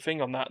give you the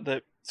thing on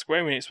that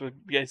Square Enix were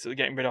basically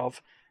getting rid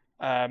of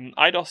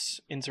Eidos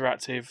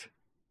Interactive,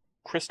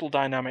 Crystal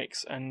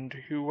Dynamics, and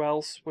who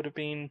else would have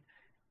been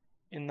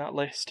in that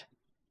list?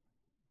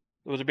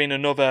 There would have been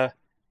another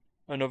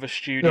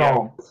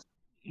studio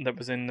that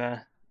was in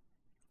there.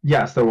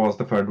 Yes, there was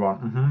the third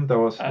one. There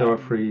were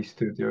 3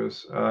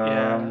 studios.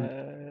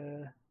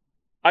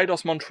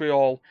 Eidos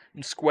Montreal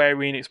and Square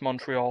Enix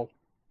Montreal,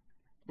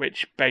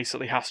 which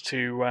basically has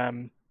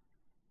to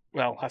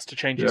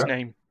change its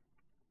name.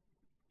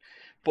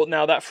 But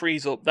now that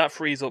frees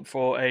up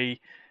for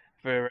a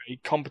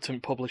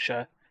competent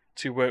publisher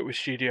to work with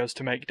studios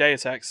to make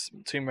Deus Ex,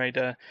 Tomb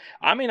Raider.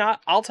 I mean,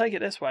 I'll take it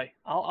this way.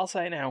 I'll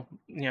say it now.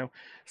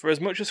 For as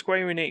much as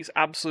Square Enix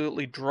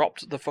absolutely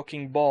dropped the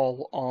fucking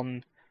ball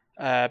on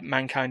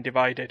Mankind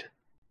Divided,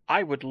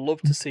 I would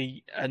love to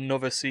see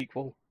another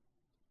sequel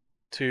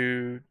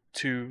to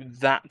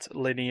that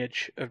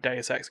lineage of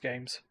Deus Ex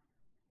games.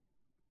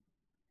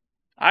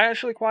 I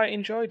actually quite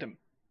enjoyed them.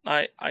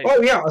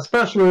 Oh yeah,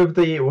 especially with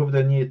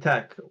the new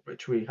tech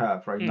which we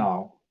have right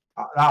now.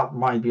 That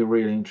might be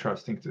really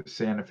interesting to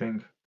see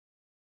anything.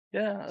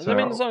 Yeah, so, I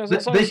mean, as long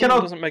as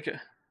someone doesn't make it.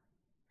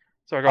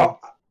 Sorry, go on.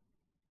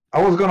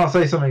 I was gonna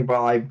say something,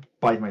 but I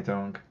bite my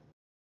tongue.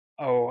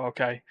 Oh,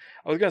 okay.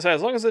 I was gonna say,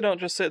 as long as they don't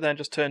just sit there and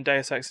just turn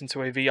Deus Ex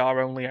into a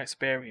VR only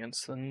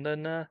experience,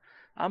 then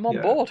I'm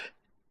on board.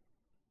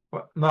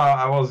 But no,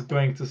 I was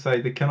going to say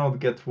they cannot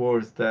get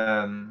worse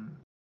than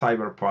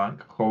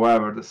Cyberpunk.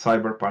 However, the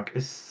Cyberpunk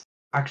is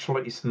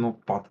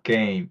not bad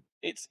game.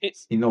 It's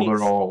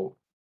overall.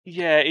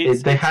 Yeah,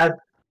 they had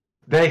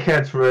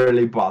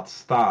really bad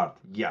start.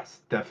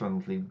 Yes,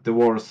 definitely the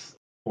worst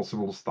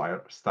possible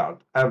start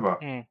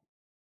ever.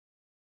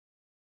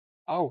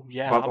 Oh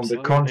yeah, but absolutely.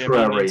 On the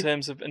contrary, I mean, in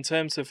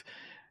terms of,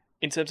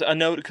 I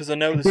know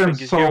this thing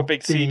is you're a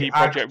big CD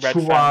Projekt Red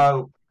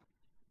fan.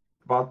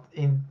 But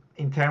in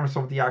terms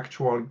of the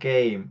actual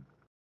game,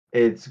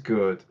 it's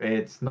good.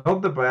 It's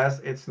not the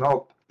best. It's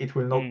not. It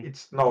will not.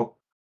 It's not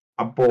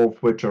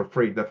above Witcher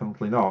 3.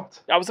 Definitely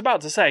not. I was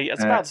about to say.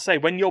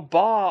 When your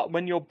bar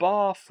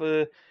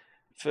for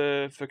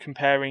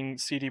comparing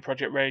CD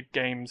Projekt Red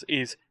games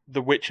is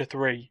The Witcher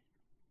 3.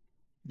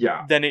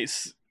 Yeah. Then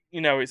it's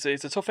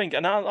it's a tough thing,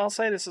 and I'll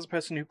say this as a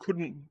person who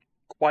couldn't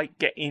quite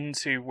get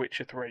into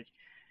Witcher 3.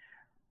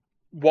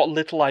 What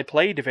little I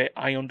played of it,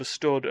 I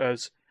understood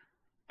as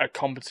a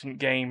competent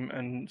game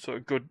and sort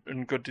of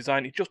good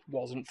design. It just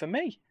wasn't for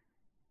me.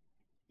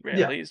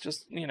 Really, it's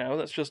just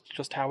that's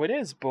just how it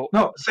is. But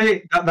no,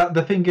 see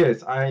the thing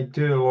is, I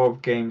do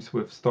love games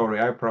with story.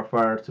 I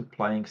prefer to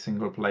playing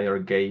single player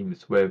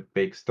games with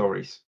big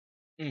stories.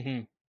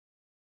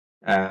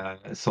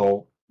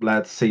 So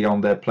let's see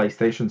on the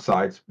PlayStation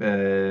side,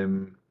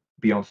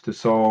 Beyond Two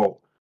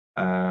Soul,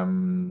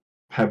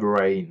 Heavy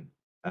Rain,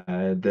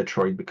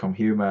 Detroit Become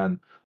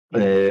Human,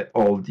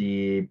 all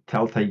the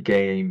Telltale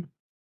game.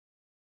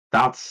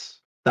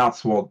 That's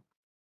what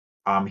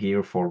I'm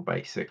here for,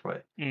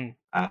 basically.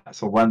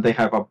 So when they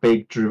have a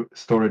big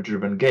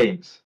story-driven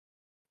games,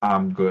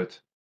 I'm good.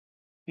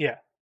 Yeah.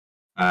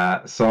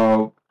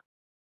 So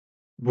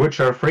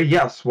Witcher 3,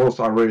 yes, was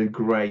a really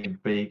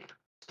great big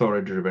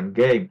story-driven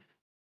game.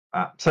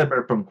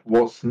 Cyberpunk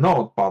was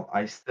not, but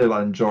I still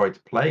enjoyed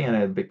playing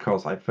it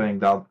because I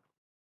think that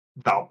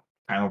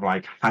kind of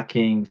like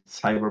hacking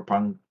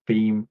cyberpunk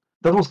theme,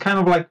 that was kind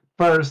of like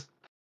first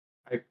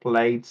I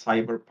played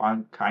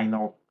cyberpunk kind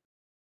of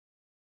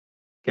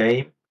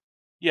game.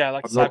 Yeah,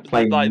 like the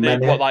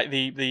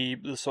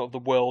sort of the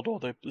world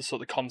or the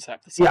sort of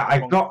concept.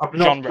 I've not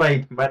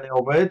played many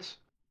of it.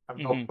 I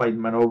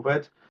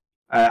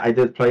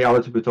did play a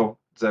little bit of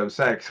Deus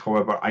Ex,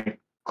 however, I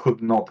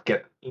could not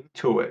get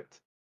into it.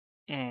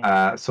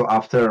 So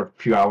after a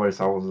few hours,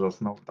 I was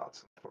just not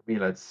that for me.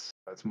 Let's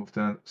move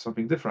to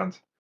something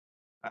different.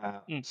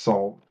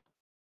 So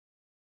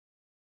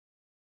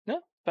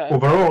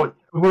overall,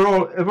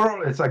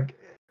 it's like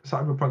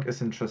Cyberpunk is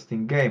an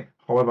interesting game.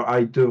 However,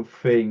 I do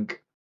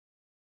think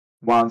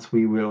once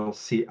we will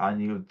see a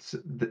new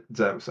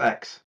Deus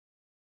Ex,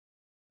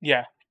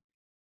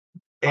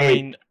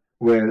 it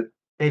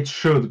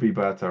should be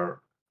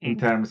better in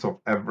terms of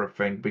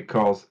everything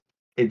because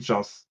it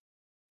just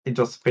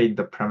fit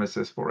the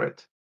premises for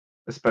it,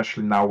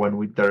 especially now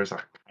when there's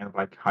a kind of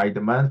like high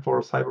demand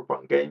for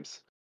cyberpunk games.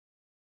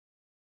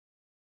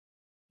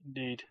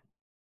 Indeed.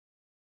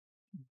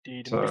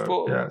 So,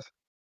 before, yes.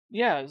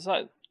 Yeah, it's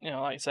like like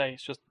I say,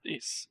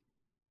 it's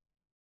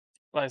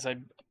like I say,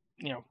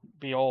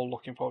 be all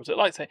looking forward to it.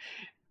 Like I say,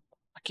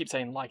 I keep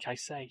saying like I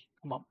say,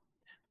 come on.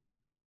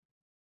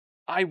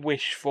 I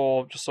wish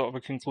for just sort of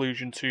a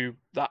conclusion to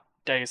that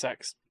Deus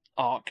Ex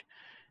arc,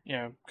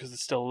 because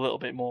there's still a little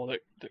bit more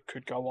that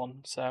could go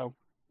on. So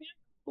yeah,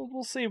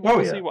 we'll see.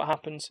 We'll see what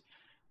happens.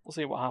 We'll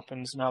see what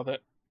happens now that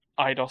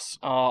Eidos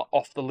are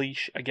off the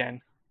leash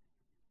again.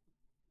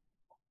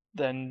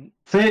 Then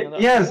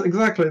yes, cool.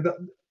 Exactly.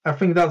 I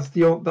think that's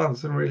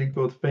a really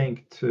good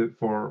thing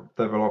for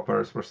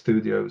developers, for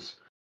studios,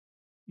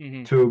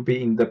 to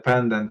be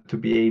independent, to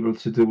be able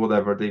to do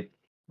whatever they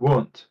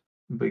want.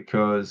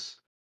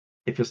 Because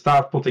if you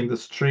start putting the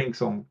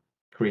strings on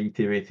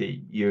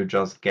creativity, you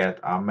just get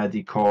a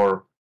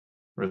mediocre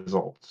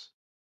results.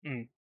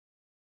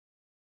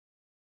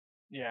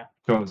 Yeah.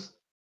 Because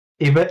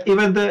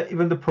even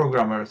the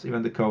programmers,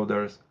 even the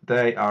coders,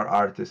 they are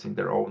artists in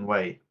their own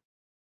way.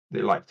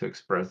 They like to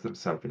express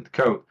themselves in the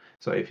code.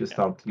 So if you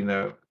start,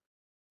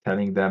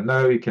 telling them,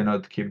 no, you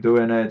cannot keep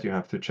doing it, you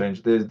have to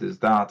change this,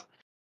 that.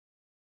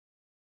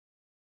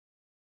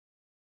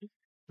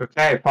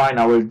 Okay, fine,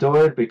 I will do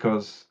it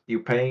because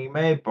you're paying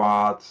me,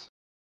 but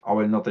I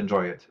will not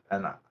enjoy it.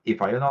 And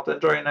if I am not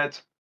enjoying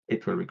it,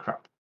 it will be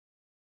crap.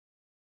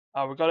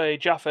 We've got a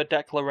Jaffa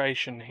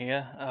declaration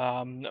here.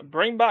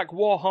 Bring back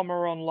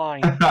Warhammer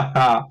Online.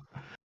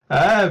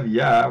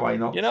 Yeah, why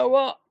not? You know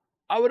what?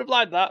 I would have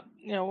liked that.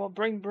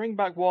 Bring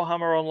back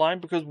Warhammer Online,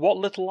 because what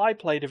little I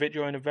played of it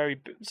during a very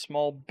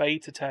small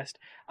beta test,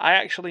 I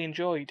actually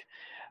enjoyed.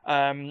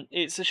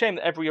 It's a shame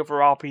that every other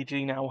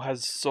RPG now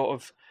has sort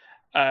of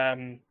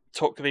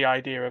took the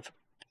idea of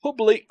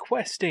public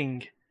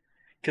questing,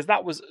 because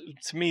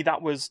to me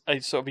that was a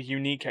sort of a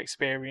unique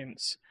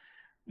experience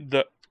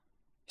that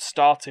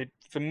started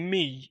for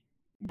me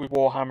with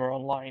Warhammer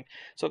Online.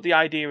 So the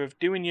idea of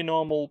doing your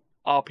normal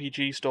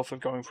RPG stuff of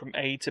going from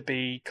A to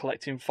B,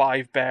 collecting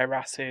 5 bear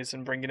asses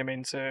and bringing them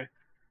into,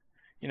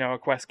 a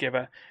quest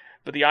giver,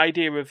 but the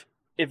idea of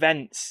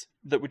events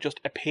that would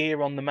just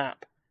appear on the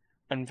map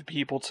and for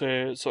people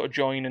to sort of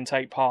join and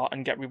take part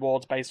and get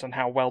rewards based on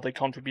how well they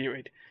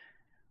contributed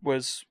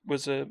was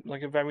a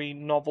very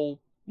novel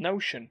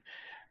notion.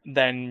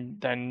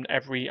 Then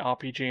every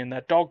RPG and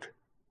their dog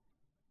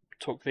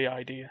took the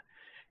idea.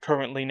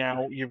 Currently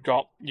now you've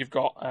got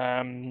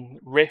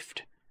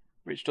Rift,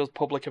 which does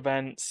public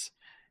events.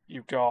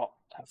 You've got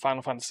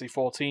Final Fantasy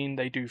XIV.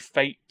 They do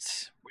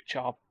Fates, which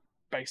are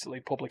basically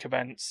public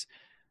events,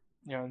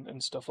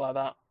 and stuff like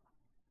that.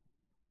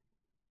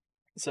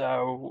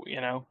 So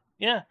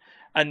yeah,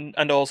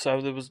 and also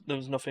there was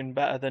nothing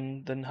better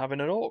than having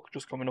an orc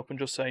just coming up and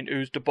just saying,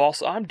 "Who's the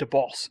boss? I'm the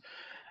boss."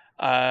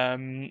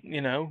 So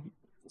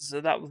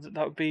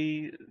that'd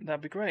be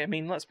great. I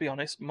mean, let's be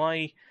honest,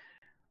 my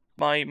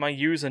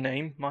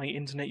username, my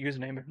internet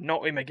username of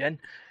Not Him Again,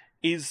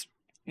 is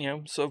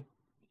sort of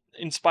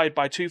inspired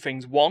by two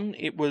things. One,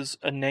 it was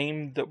a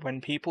name that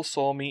when people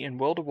saw me in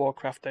World of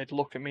Warcraft, they'd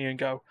look at me and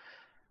go,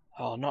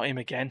 "Oh, not him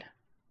again."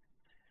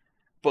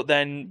 But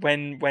then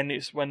when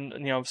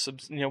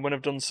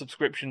I've done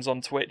subscriptions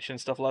on Twitch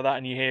and stuff like that,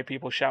 and you hear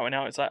people shouting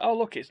out, it's like, "Oh,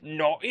 look, it's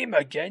not him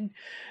again,"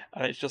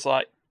 and it's just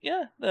like,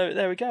 yeah,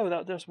 there we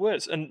go. That's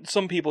words. And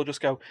some people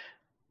just go,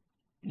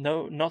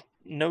 "No, not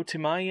no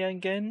Timaya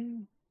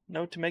again."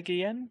 No to Meg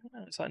again?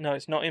 It's like, no,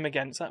 it's not him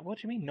again. It's like, what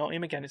do you mean, not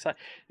him again? It's like,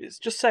 it's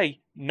just say,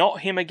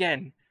 not him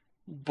again,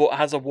 but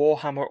has a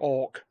Warhammer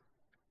orc,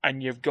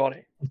 and you've got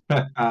it.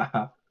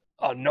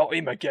 Oh, not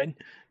him again.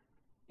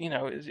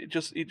 It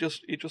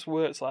just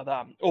works like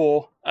that.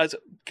 Or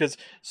because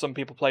some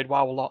people played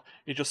WoW a lot,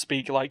 you just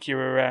speak like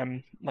you're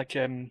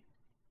what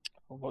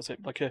was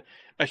it? Like a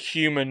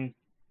human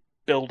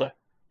builder.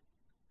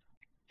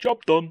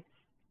 Job done.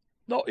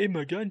 Not him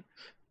again.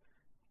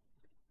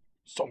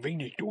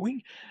 Something you're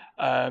doing.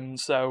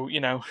 So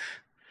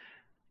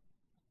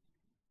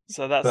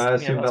so that's. So I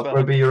assume that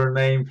will be your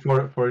name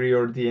for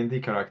your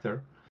D&D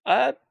character.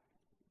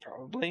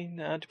 Probably.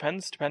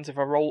 Depends if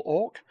I roll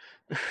orc.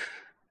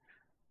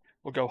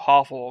 We'll go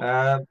half orc.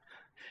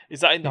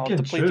 Is that no?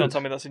 Please don't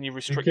tell me that's in your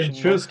restriction. You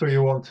can choose who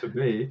you want to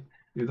be.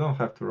 You don't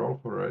have to roll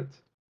for it.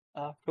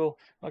 Ah, cool.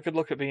 I could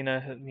look at being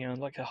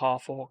like a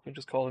half orc and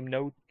just call him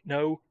no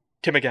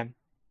Tim again.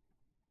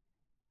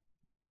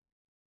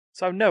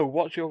 So no,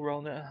 what's your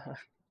role now? I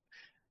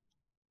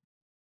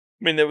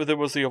mean, there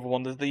was the other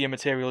one, the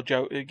Immaterial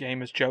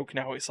Gamers joke.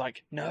 Now it's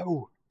like,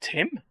 no,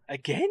 Tim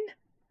again.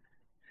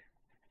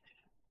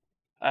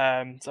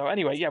 So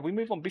anyway, yeah, we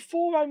move on.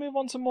 Before I move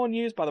on to more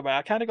news, by the way,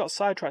 I kind of got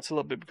sidetracked a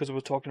little bit because we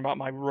were talking about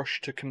my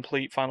rush to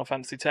complete Final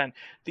Fantasy X.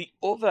 The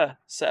other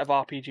set of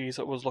RPGs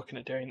that I was looking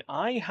at doing,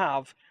 I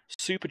have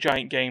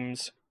Supergiant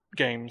games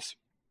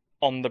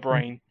on the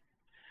brain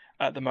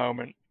at the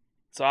moment.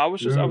 So I was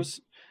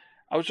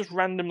just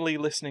randomly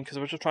listening because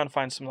I was just trying to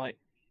find some like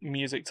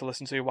music to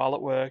listen to while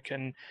at work,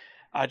 and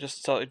I just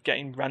started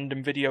getting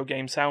random video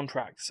game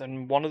soundtracks,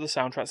 and one of the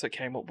soundtracks that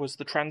came up was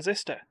the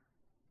Transistor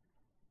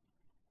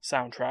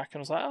soundtrack, and I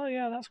was like, oh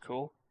yeah, that's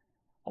cool.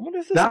 I wonder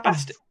if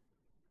there's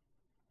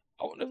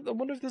I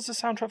wonder if there's a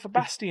soundtrack for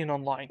Bastion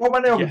online. How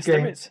many Yes,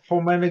 there is. How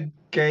many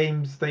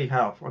games they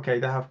have? Okay,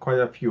 they have quite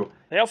a few.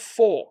 They have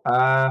 4.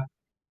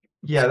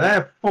 Yeah, they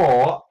have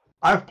 4.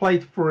 I've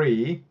played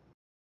 3.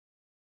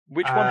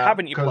 Which one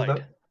haven't you 'cause played?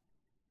 the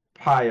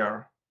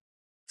Pyre.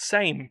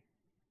 Same.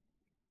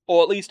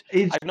 Or at least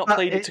It's I've not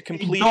played it to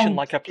completion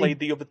like I played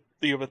the other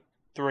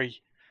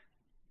 3.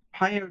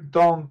 Pyre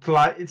don't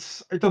like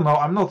it's. I don't know.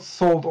 I'm not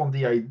sold on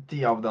the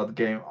idea of that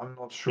game. I'm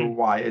not sure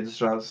why. It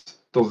just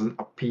doesn't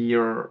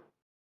appeal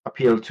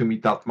to me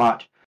that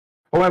much.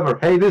 However,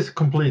 hey, this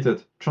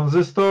completed.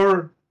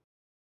 Transistor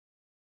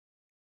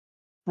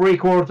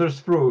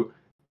 3/4 through.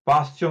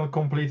 Bastion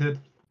completed.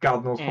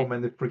 God knows how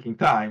many freaking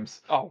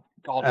times. Oh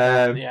God,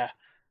 yeah.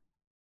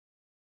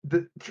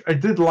 I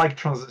did like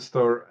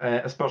Transistor,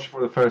 especially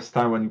for the first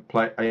time when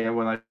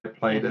I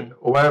played it.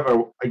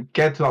 However, I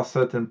get to a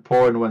certain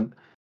point when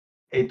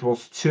it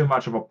was too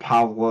much of a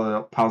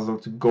puzzle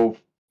to go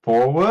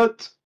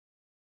forward,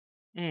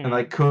 and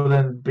I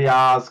couldn't be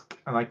asked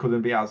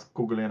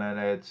googling at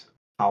it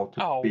how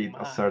to beat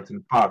a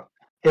certain part.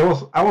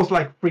 I was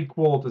like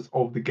 3/4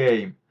 of the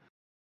game,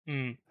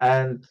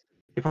 and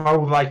if I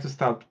would like to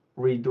start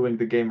redoing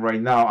the game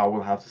right now, I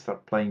will have to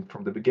start playing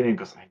from the beginning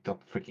because I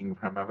don't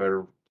freaking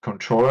remember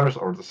controllers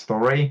or the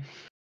story.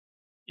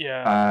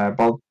 Yeah.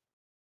 But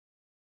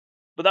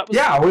that was.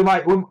 Yeah, we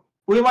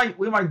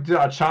might do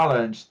a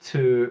challenge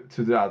to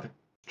that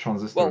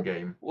Transistor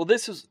game. Well,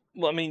 this was.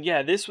 Well, I mean,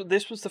 yeah, this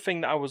was the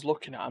thing that I was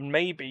looking at, and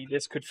maybe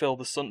this could fill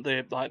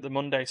the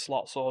Monday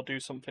slots or do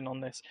something on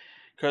this,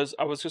 because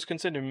I was just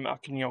considering I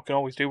can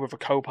always do with a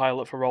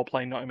co-pilot for role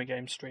playing Not In My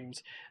Game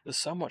streams. There's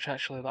so much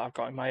actually that I've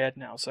got in my head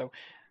now. So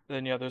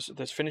then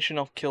there's finishing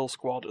off Kill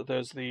Squad.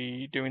 There's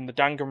doing the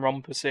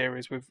Danganronpa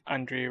series with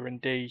Andrea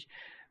and Dee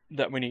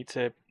that we need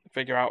to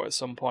figure out at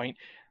some point.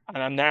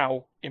 And I'm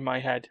now in my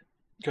head,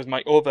 because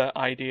my other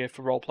idea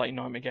for role playing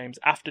Not In My Games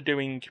after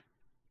doing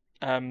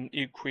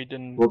Euclid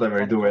whatever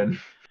you're doing,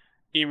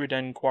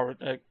 Iriden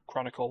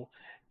Chronicle,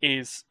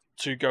 is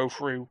to go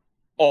through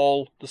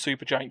all the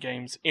Supergiant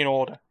games in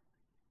order.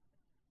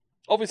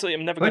 Obviously,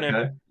 I'm never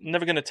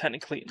gonna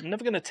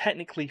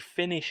technically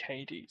finish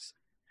Hades,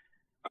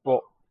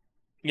 but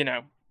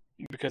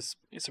because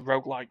it's a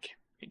roguelike,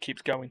 it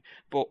keeps going.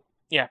 But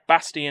yeah,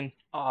 Bastion.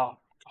 God,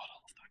 I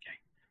love that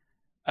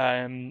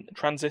game.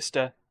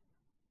 Transistor.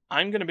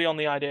 I'm gonna be on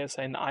the idea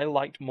saying that I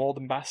liked more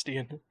than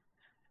Bastion.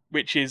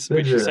 Which is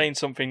saying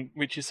something.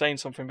 Which is saying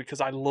something because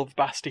I love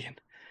Bastion.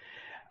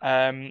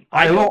 I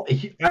love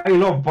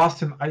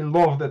Bastion. I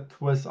love the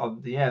twist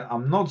at the end.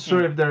 I'm not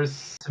sure if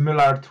there's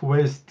similar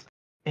twist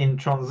in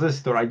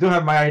Transistor. I do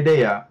have my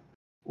idea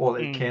what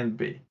it can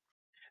be.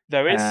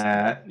 There is,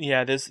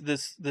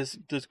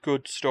 there's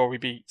good story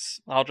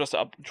beats. I'm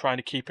trying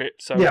to keep it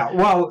so. Yeah,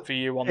 well, for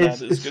you on it's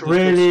there, it's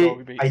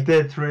really. I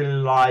did really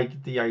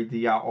like the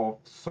idea of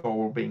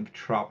Soul being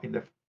trapped in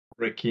the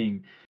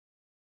freaking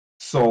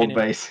Soul,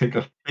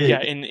 basically.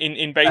 Yeah,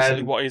 in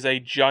basically what is a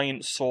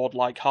giant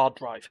sword-like hard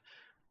drive.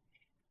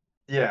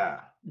 Yeah.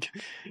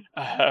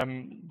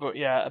 But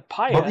yeah,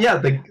 Pyre.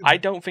 I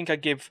don't think I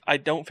give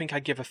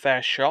a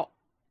fair shot.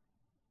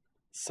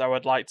 So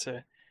I'd like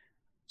to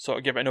sort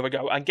of give it another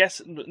go. I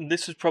guess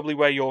this is probably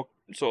where you're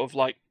sort of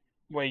like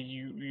where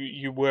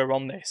you were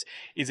on this,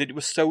 is that it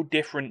was so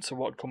different to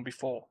what had come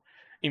before.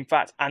 In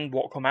fact, and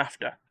what come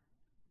after.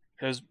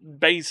 Because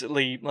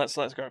basically, let's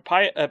go.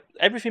 Pyre,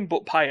 everything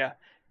but Pyre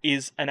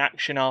is an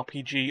action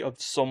RPG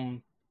of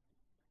some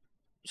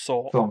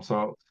sort.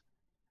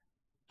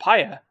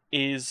 Pyre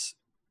is,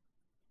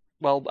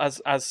 well, as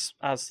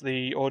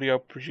the audio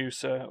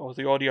producer or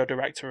the audio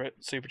director at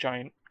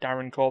Supergiant,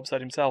 Darren Korb,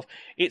 said himself,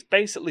 it's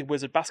basically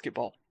wizard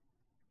basketball.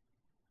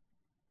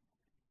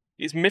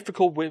 It's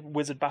mythical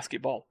wizard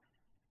basketball.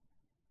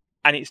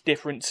 And it's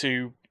different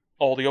to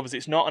all the others.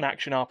 It's not an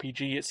action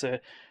RPG, it's a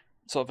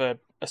sort of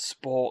a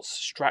sports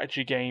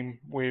strategy game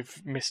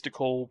with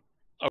mystical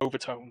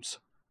overtones.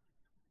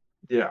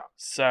 Yeah.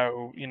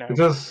 So, It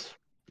just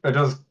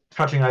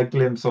catching a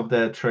glimpse of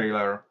the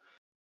trailer.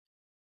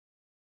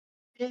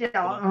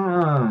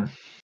 Yeah.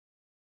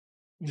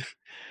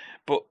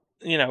 But,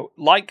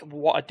 like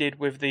what I did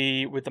with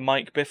the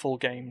Mike Biffle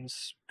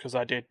games, because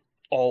I did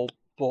all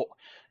but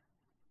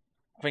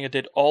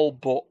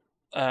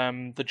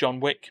the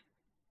John Wick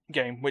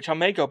game, which I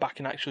may go back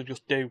and actually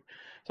just do.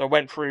 So I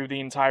went through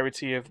the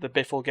entirety of the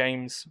Biffle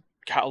games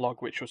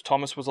catalogue, which was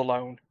Thomas Was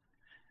Alone,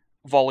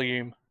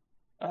 Volume,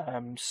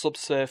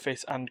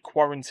 Subsurface, and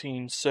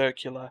Quarantine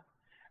Circular,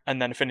 and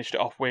then finished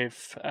it off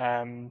with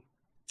the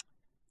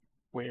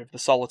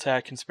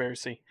Solitaire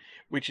Conspiracy,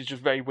 which is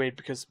just very weird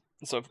because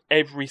sort of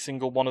every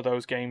single one of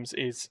those games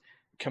is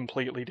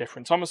completely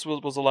different. Thomas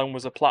Was Alone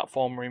was a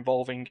platformer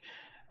involving,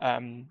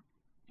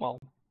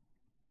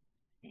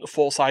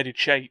 four-sided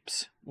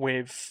shapes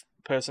with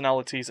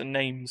personalities and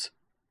names,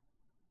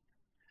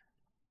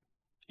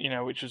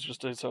 which was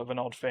just a sort of an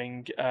odd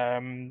thing.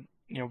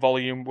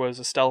 Volume was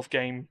a stealth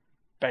game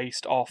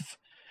based off,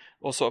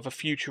 or sort of a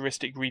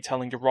futuristic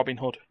retelling of Robin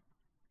Hood.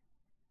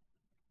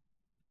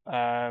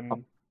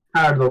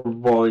 heard of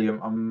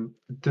Volume.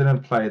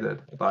 Didn't play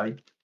that, but I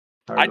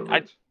heard of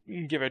I'd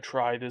it. give it a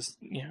try. There's,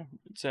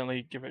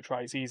 certainly give it a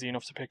try. It's easy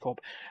enough to pick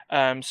up.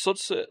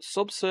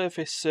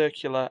 Subsurface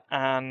Circular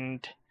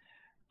and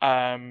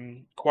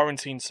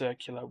Quarantine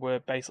Circular were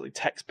basically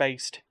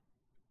text-based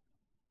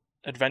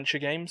adventure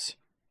games.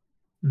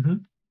 Mm-hmm.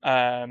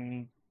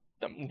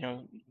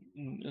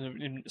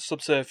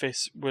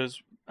 Subsurface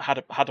had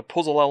a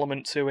puzzle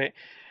element to it.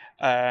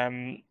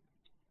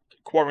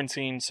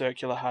 Quarantine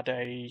Circular had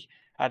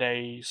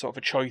a sort of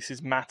a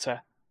choices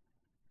matter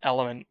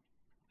element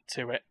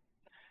to it.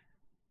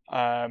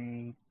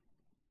 And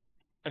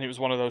it was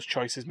one of those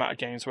choices matter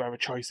games where a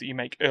choice that you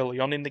make early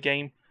on in the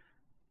game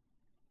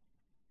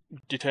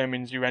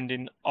determines your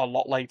ending a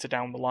lot later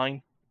down the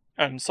line.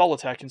 And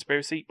Solitaire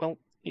Conspiracy, well,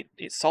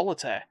 it's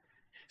Solitaire.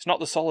 It's not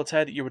the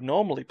Solitaire that you would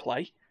normally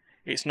play.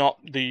 It's not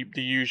the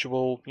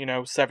usual,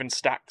 7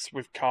 stacks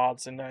with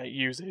cards and it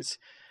uses.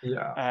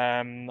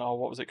 Yeah.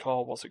 What was it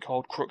called? What's it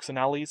called? Crooks and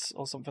Alleys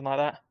or something like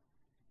that.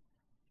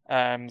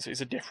 So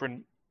it's a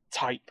different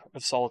type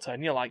of Solitaire.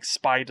 Like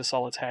Spider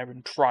Solitaire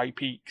and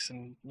Tri-Peaks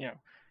and,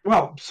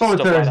 Well,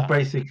 Solitaire like is that.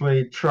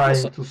 basically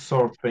trying to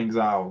sort things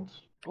out.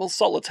 Well,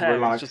 Solitaire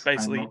is just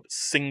Relax, basically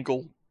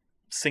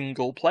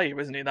single player,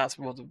 isn't it? That's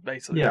what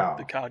basically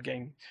the card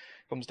game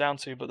comes down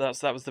to. But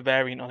that was the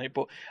variant on it.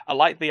 But I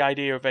like the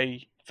idea of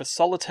a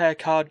Solitaire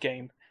card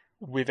game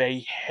with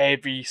a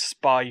heavy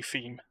spy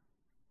theme.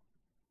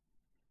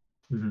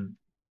 Mm-hmm.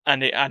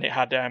 And it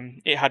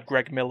had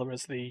Greg Miller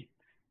as the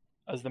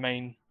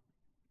main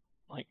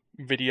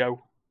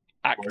video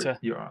actor.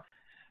 Yeah.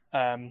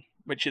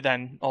 Which it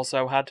then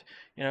also had,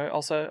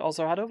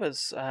 also had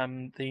others.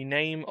 The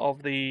name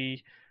of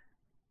the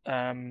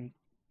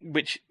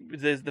which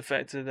there's the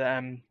fact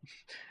that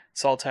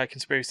Solitaire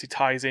Conspiracy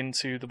ties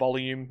into the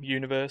Volume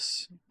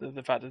universe.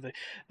 The fact that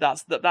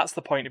that's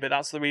the point of it.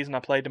 That's the reason I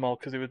played them all,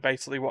 because it was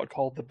basically what I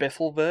called the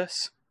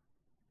Biffleverse.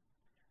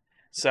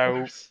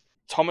 So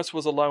Thomas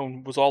Was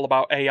Alone was all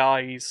about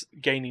AIs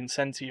gaining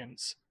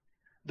sentience.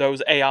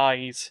 Those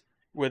AIs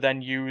were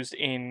then used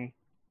in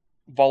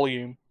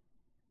Volume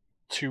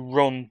to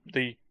run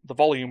the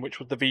Volume, which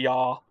was the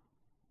VR,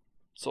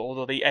 sort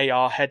of the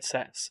AR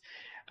headsets,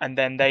 and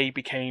then they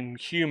became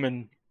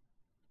human.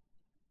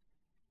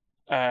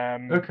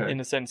 In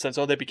a sense,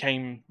 so they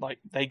became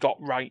they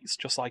got rights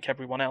just like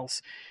everyone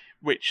else,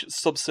 which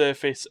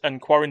Subsurface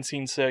and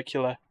Quarantine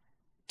Circular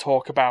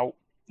talk about,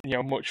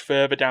 much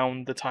further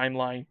down the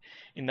timeline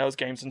in those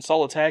games. And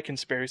Solitaire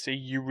Conspiracy,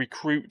 you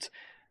recruit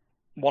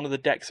one of the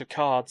decks of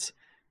cards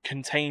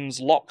contains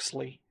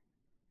Loxley,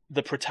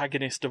 the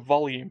protagonist of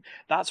Volume.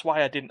 That's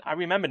why I didn't. I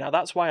remember now.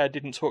 That's why I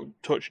didn't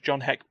touch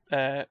John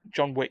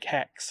Wick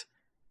Hex,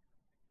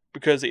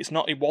 because it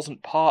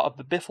wasn't part of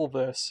the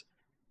Biffleverse,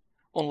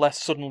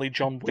 unless suddenly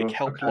John Wick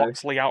helped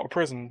Loxley out of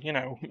prison.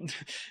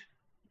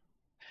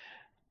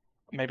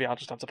 Maybe I'll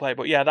just have to play it.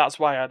 But yeah, that's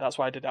why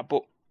I did that.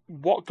 But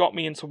what got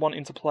me into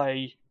wanting to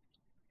play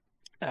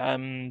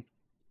the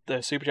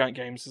Supergiant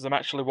Games is I'm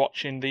actually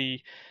watching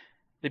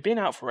They've been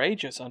out for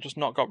ages. I've just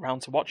not got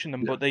round to watching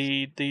them. Yes. But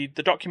the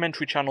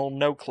documentary channel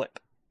No Clip,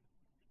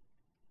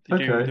 they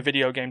do the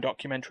video game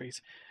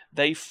documentaries.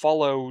 They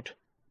followed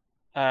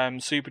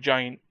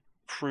Supergiant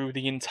through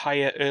the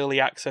entire early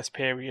access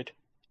period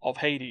of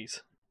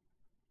Hades,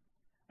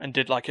 and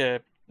did it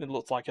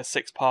looked like a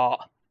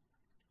 6-part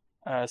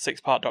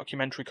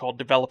documentary called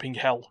Developing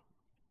Hell.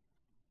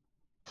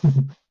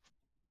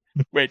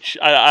 Which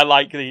I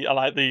like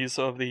the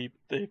sort of the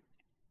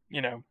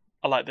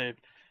I like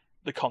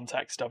the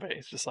context of it.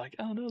 It's just like,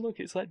 oh no, look,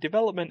 it's like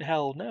development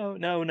hell.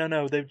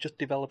 No, they're just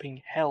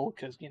developing hell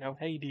because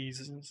Hades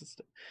and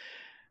stuff.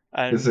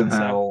 It's in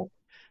hell.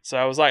 So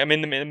I was like, I'm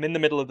in the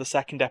middle of the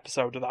second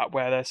episode of that,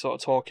 where they're sort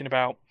of talking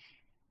about,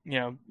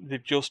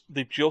 they've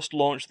just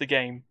launched the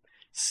game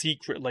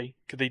secretly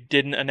because they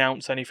didn't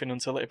announce anything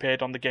until it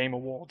appeared on the Game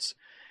Awards.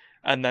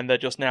 And then they're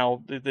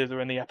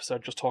in the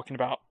episode just talking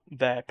about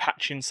their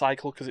patching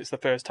cycle, because it's the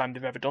first time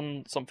they've ever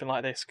done something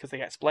like this, because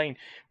they explain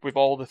with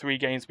all the 3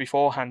 games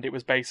beforehand, it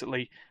was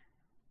basically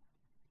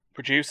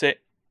produce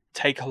it,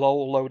 take a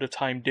whole load of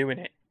time doing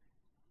it,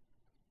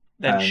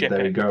 then ship it.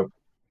 There you go.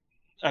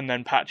 And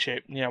then patch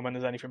it, when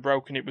there's anything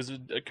broken. It was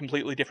a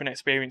completely different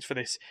experience for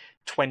this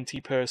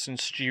 20-person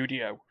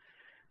studio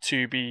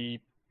to be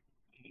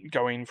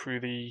going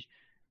through the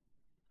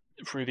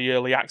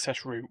early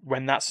access route,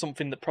 when that's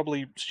something that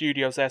probably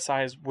studios their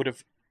size would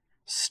have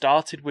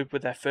started with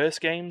their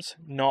first games,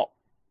 not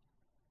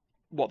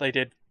what they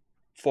did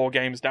 4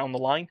 games down the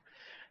line.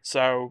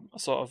 So I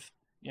sort of,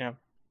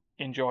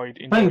 enjoyed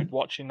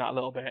watching that a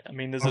little bit. I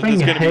mean, I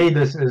think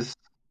Hades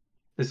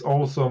is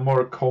also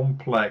more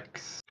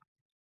complex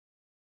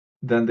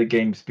than the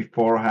games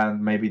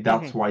beforehand. Maybe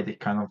that's why they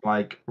kind of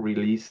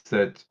released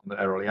it on the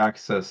early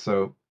access,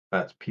 so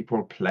that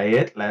people play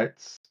it.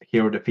 Let's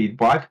hear the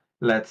feedback.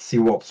 Let's see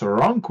what's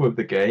wrong with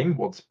the game,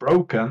 what's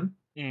broken,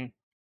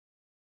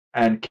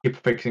 and keep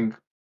fixing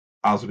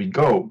as we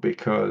go.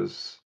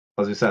 Because,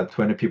 as you said,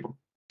 20 people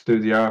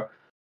studio,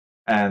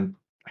 and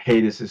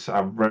Hades is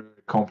a very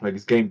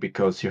complex game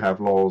because you have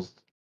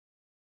lost,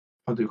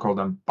 how do you call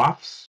them,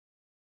 buffs?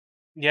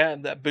 Yeah,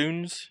 that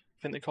boons,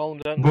 I think they call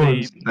them, don't they?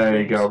 Boons,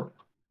 there you Boons. go.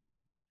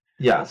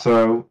 Yeah, Well,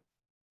 so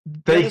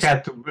they yeah,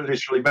 had to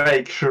literally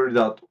make sure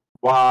that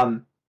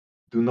one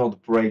do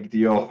not break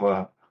the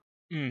other.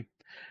 Well,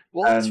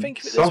 let's And think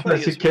of it this way.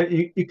 sometimes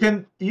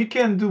you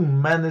can do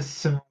many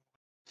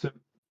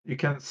you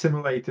can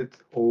simulate it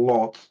a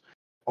lot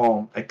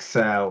on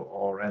Excel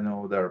or any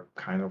other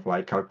kind of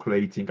like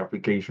calculating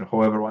application.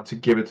 However, once you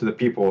give it to the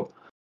people,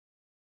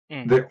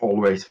 they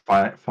always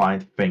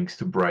find things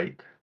to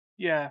break.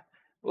 Yeah.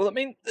 Well, I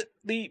mean,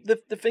 the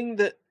thing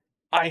that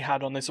I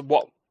had on this,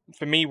 what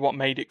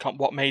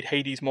made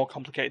Hades more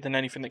complicated than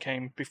anything that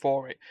came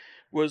before it,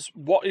 was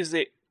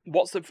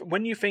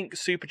when you think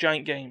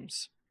Supergiant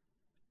Games,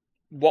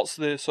 what's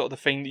the sort of the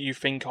thing that you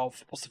think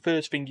of? What's the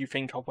first thing you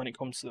think of when it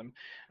comes to them?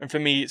 And for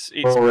me, it's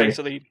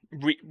basically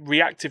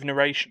reactive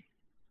narration.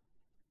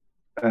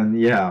 And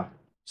yeah.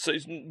 So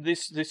it's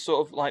this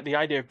sort of like the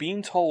idea of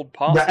being told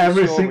parts of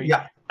the story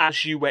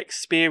as you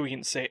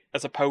experience it,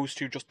 as opposed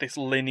to just this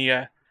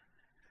linear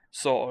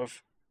sort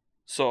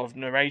of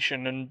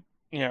narration. And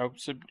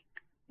so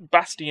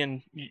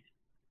Bastion,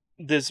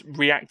 there's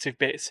reactive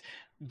bits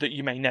that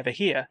you may never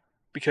hear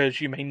because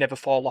you may never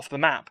fall off the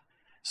map.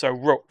 So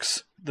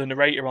Rux, the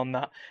narrator on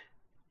that,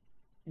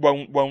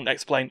 won't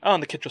explain. Oh,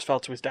 and the kid just fell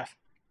to his death.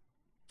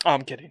 Oh,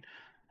 I'm kidding.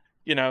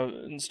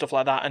 And stuff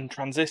like that. And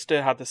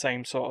Transistor had the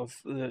same sort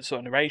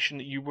of narration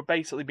that you were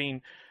basically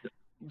being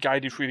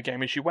guided through the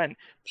game as you went.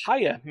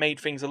 Pyre made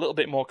things a little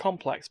bit more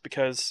complex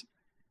because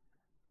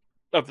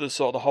of the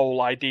sort of the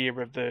whole idea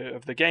of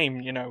the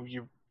game.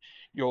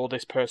 You're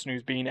this person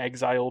who's been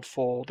exiled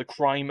for the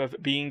crime of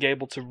being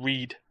able to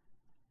read.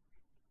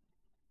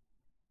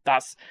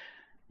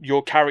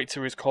 Your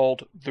character is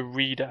called the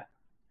Reader.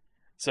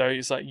 So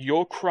it's like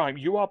your crime.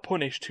 You are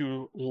punished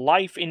to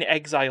life in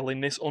exile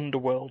in this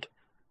underworld.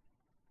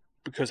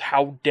 Because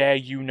how dare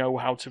you know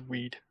how to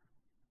read?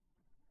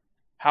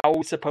 How are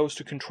we supposed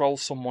to control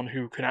someone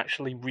who can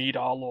actually read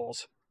our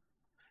laws?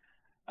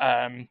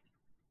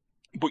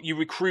 But you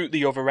recruit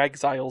the other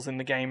exiles in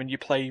the game and you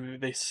play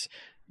this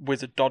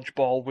wizard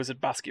dodgeball,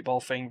 wizard basketball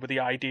thing with the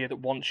idea that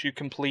once you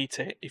complete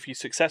it, if you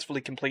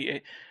successfully complete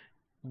it,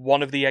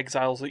 one of the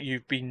exiles that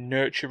you've been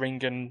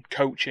nurturing and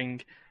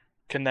coaching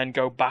can then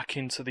go back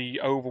into the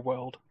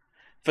overworld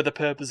for the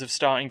purpose of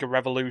starting a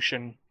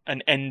revolution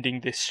and ending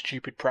this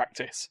stupid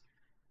practice.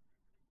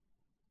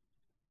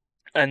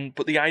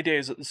 But the idea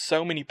is that there's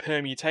so many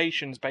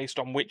permutations based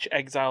on which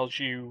exiles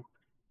you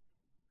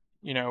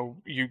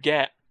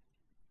get,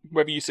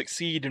 whether you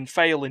succeed and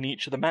fail in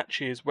each of the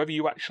matches, whether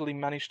you actually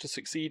manage to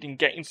succeed in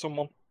getting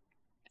someone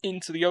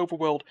into the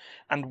overworld,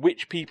 and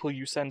which people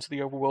you send to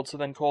the overworld to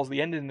then cause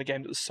the ending in the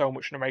game. There's so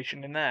much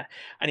narration in there.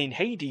 And in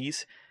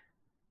Hades,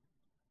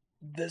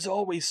 there's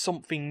always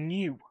something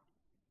new.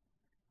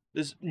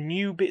 There's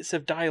new bits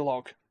of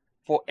dialogue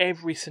for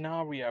every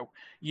scenario.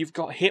 You've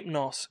got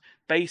Hypnos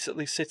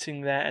basically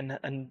sitting there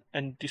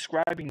and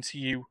describing to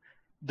you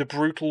the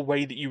brutal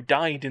way that you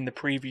died in the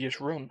previous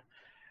run.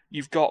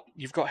 You've got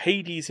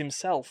Hades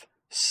himself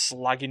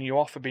slagging you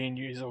off for being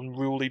his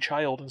unruly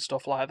child and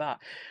stuff like that.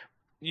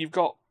 You've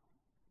got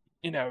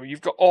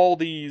all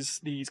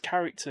these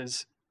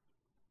characters,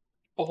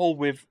 all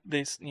with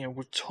this,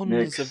 with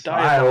tons of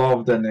dialogue. I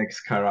love the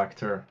Nyx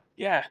character.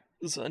 Yeah,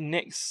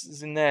 Nyx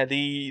is in there.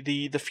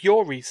 The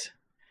Furies,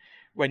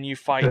 when you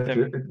fight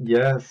them.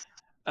 Yes.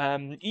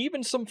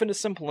 Even something as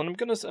simple, and I'm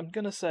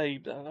gonna say,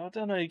 I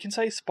don't know, you can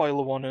say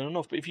spoiler warning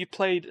enough, but if you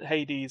played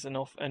Hades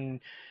enough,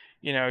 and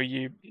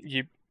you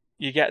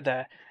get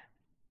there,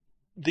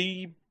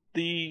 the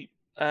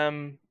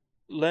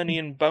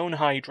Lernian Bone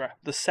Hydra,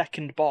 the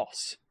second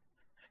boss,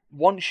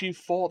 once you've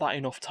fought that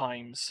enough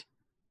times,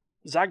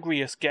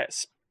 Zagreus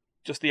gets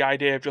just the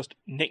idea of just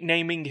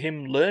nicknaming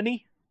him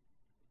Lerny.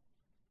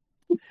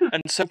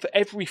 And so for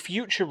every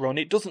future run,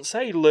 it doesn't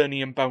say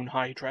Lernian Bone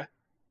Hydra.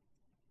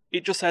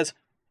 It just says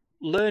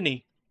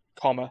Lerny,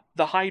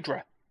 the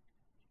Hydra.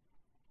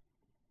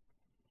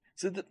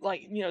 So that,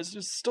 it's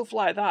just stuff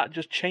like that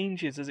just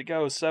changes as it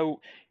goes. So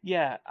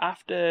yeah,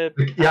 after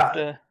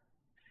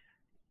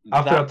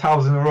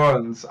 1,000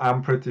 runs,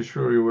 I'm pretty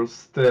sure you will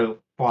still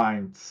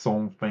find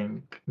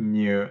something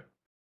new.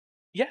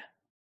 Yeah,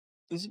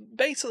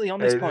 basically on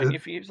this point,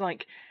 if you're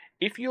like,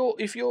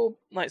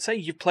 say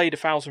you've played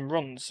 1,000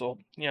 runs, or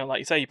like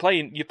you say you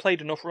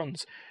played enough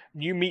runs,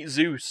 you meet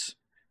Zeus,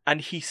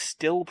 and he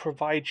still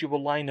provides you a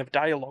line of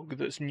dialogue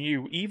that's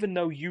new, even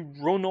though you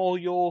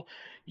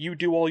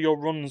do all your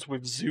runs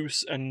with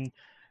Zeus and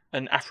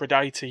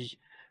Aphrodite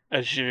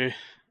as your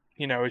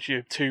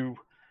two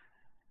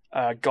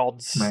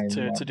gods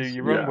to do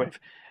your run with.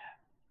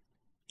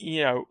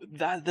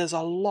 That there's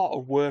a lot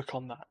of work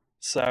on that.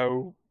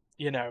 So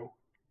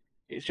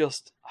it's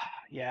just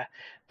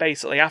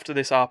basically after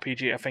this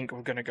RPG, I think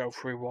we're going to go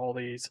through all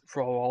these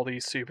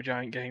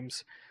Supergiant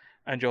games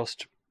and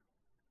just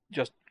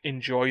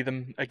enjoy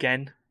them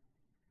again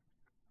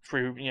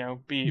through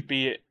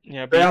be it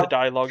the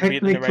dialogue, be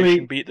it the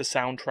narration, be it the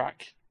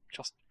soundtrack.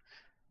 Just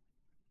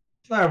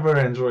They're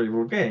very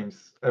enjoyable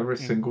games. Every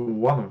single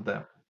one of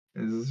them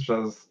is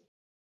just.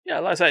 Yeah,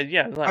 like I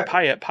said, like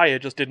Pyre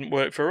just didn't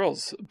work for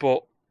us,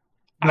 but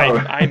No.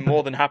 I'm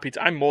more than happy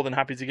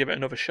to give it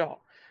another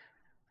shot.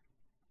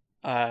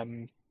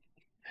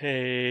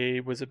 Hey,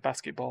 was a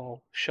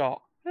basketball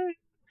shot.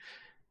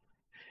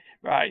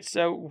 Right,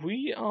 so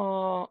we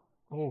are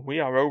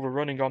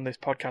overrunning on this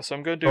podcast, so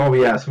I'm going to do. Oh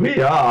yes,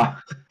 we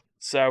are.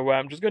 So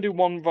I'm just going to do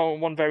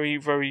one very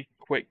very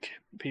quick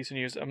piece of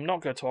news. I'm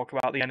not going to talk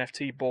about the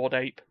NFT Bored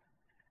Ape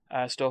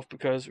stuff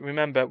because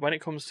remember when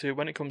it comes to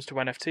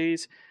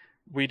NFTs,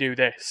 we do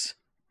this.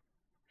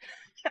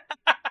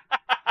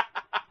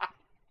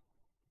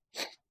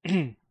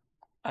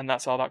 And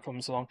that's how that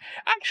comes along.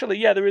 Actually,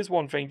 yeah, there is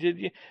one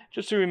thing.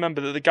 Just to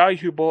remember that the guy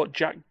who bought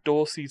Jack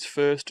Dorsey's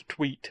first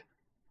tweet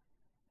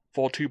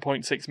for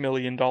 $2.6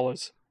 million,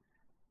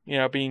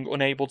 being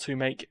unable to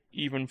make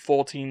even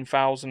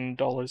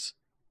 $14,000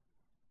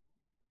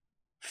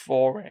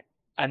 for it,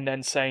 and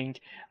then saying,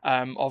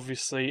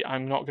 obviously,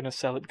 I'm not going to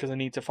sell it because I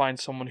need to find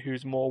someone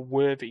who's more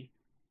worthy.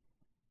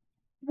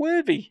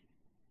 Worthy!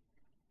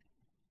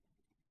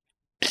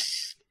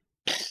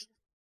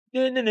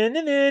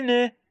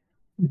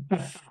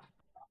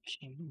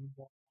 Fucking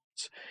what?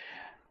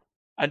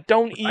 And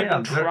don't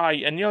even try.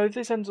 And if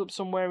this ends up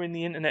somewhere in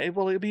the internet,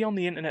 it'll be on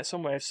the internet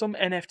somewhere. If some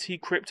NFT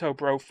crypto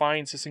bro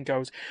finds this and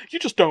goes, you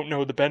just don't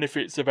know the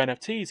benefits of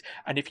NFTs,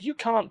 and if you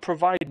can't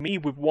provide me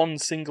with one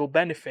single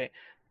benefit,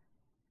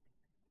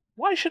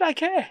 why should I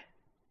care?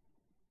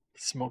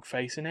 Smug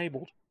face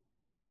enabled.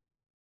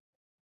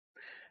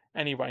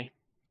 Anyway,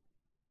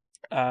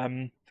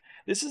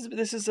 this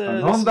is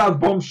on that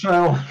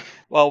bombshell.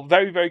 Well,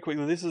 very very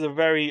quickly, this is a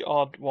very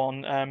odd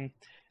one.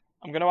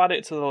 I'm going to add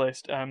it to the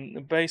list.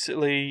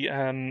 Basically,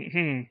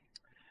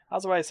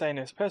 how's the way of saying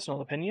this? Personal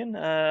opinion.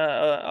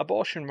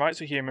 Abortion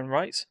rights are human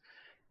rights.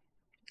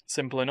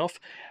 Simple enough.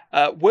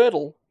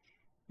 Wordle.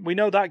 We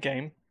know that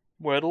game.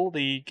 Wordle,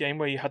 the game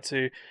where you had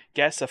to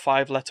guess a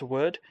 5-letter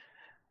word,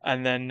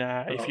 and then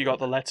if you got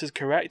the letters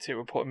correct, it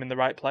would put them in the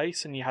right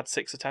place, and you had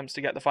 6 attempts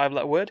to get the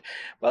 5-letter word.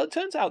 Well, it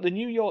turns out the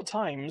New York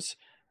Times,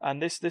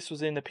 and this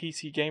was in the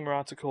PC Gamer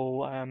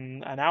article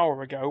an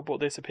hour ago, but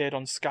this appeared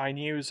on Sky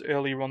News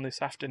earlier on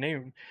this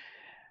afternoon.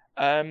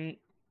 The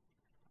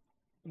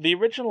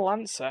original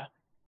answer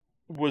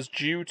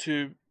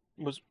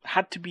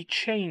had to be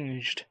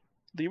changed.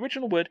 The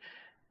original word,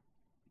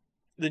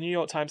 the New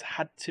York Times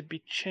had to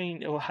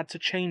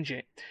change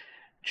it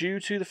due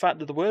to the fact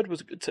that the word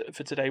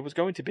for today was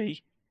going to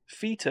be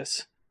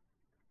fetus.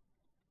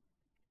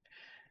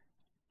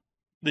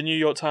 The New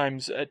York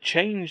Times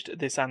changed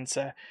this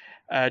answer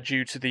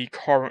due to the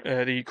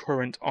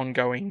current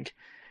ongoing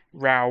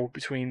row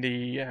between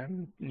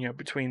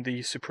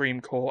the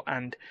Supreme Court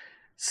and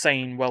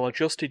sane,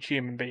 well-adjusted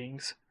human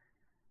beings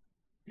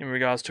in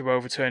regards to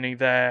overturning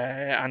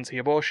their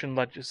anti-abortion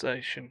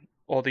legislation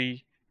or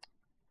the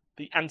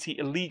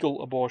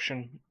anti-illegal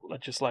abortion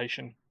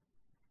legislation.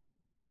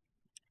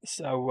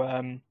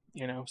 So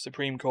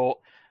Supreme Court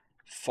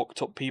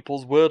fucked up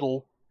people's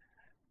Wordle,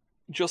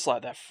 just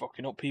like they're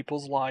fucking up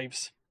people's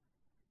lives.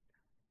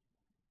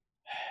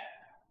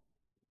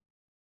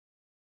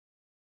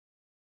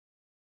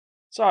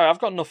 Sorry, I've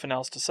got nothing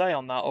else to say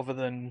on that other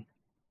than.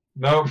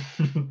 No,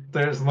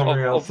 there's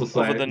nothing else to say.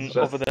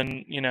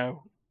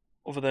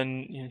 Other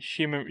than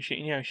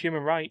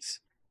human rights.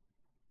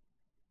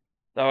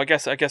 Though I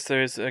guess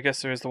there is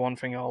the one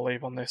thing I'll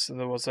leave on this.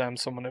 There was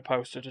someone who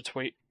posted a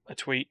tweet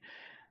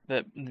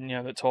that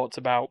that talked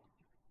about.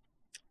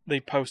 They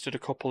posted a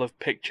couple of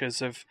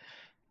pictures of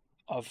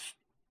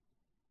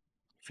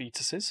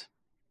fetuses,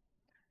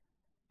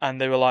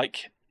 and they were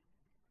like,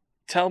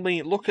 "Tell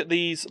me, look at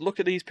these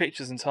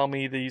pictures, and tell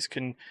me these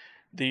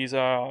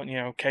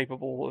are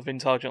capable of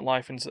intelligent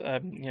life and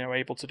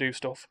able to do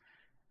stuff."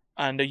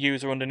 And a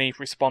user underneath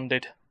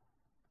responded,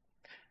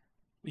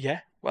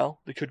 "Yeah,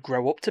 well, they could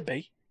grow up to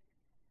be."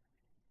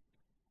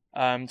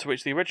 To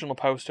which the original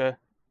poster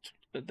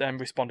then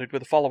responded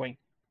with the following.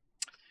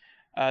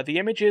 The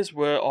images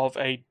were of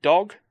a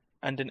dog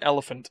and an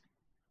elephant.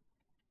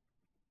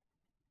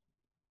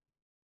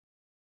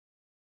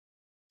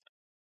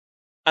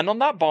 And on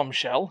that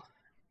bombshell,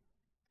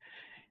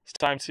 it's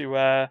time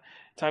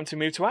to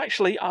move to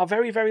actually our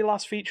very, very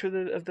last feature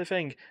of the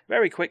thing.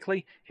 Very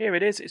quickly, here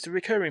it is. It's a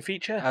recurring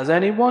feature. Has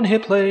anyone here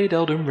played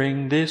Elden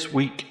Ring this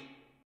week?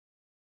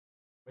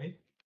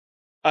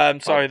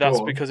 Sorry,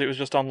 that's because it was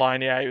just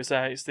online. Yeah,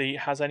 it's the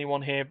has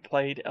anyone here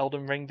played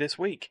Elden Ring this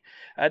week?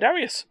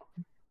 Dariusz?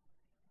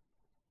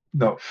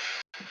 No.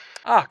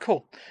 Ah,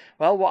 cool.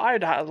 Well, what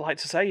I'd like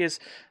to say is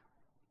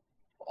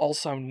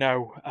also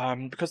no,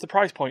 because the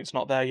price point's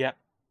not there yet.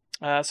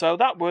 So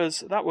that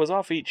was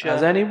our feature.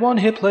 Has anyone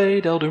here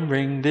played Elden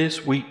Ring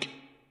this week?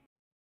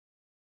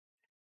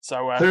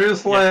 So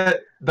seriously,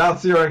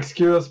 that's your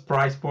excuse?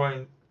 Price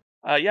point?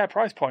 Yeah,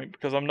 price point,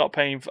 because I'm not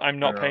paying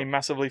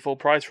massively full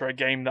price for a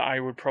game that I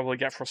would probably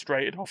get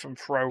frustrated off and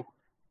throw.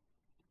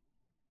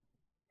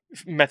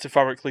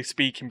 Metaphorically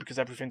speaking, because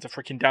everything's a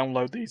freaking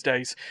download these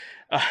days.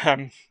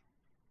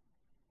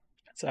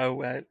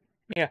 So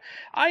Yeah,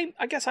 I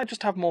guess I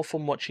just have more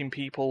fun watching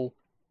people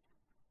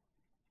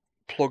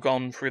plug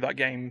on through that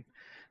game.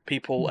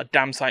 People are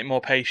damn sight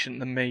more patient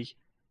than me,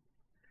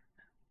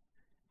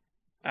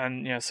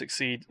 and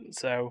succeed.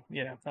 So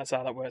that's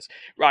how that works.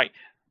 Right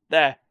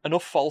there,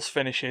 enough false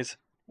finishes.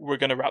 We're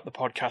going to wrap the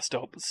podcast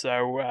up.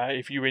 So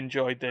if you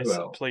enjoyed this,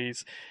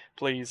 please,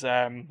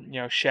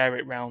 share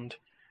it round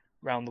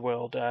the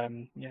world.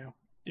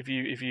 If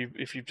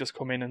you've just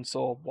come in and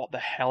saw what the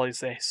hell is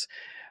this,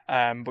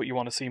 but you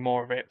want to see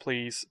more of it,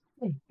 please,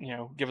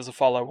 give us a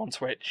follow on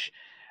Twitch,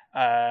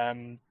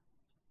 and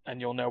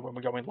you'll know when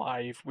we're going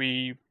live.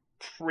 We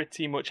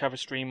pretty much have a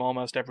stream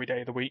almost every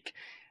day of the week.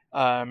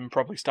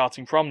 Probably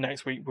starting from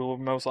next week, we'll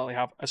most likely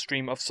have a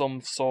stream of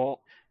some sort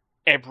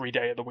every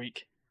day of the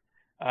week,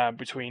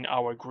 between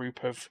our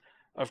group of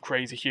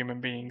crazy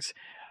human beings.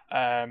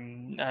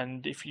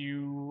 And if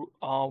you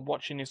are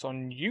watching this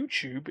on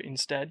YouTube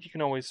instead, you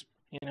can always,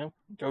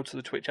 go to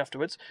the Twitch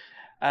afterwards.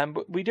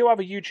 But we do have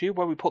a YouTube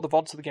where we put the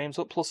VODs of the games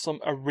up, plus some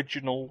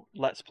original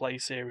Let's Play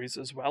series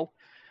as well.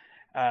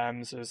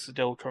 So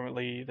still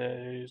currently,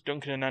 there's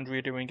Duncan and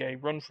Andrea doing a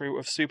run-through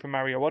of Super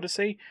Mario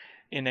Odyssey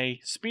in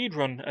a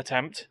speedrun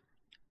attempt.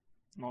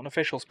 Not an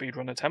official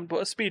speedrun attempt,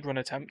 but a speedrun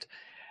attempt.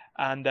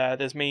 And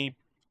there's me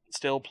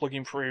still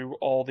plugging through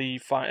all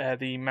the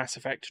Mass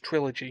Effect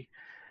trilogy.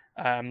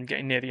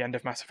 Getting near the end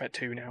of Mass Effect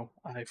 2 now.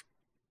 I've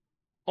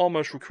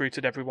almost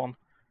recruited everyone.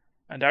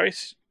 And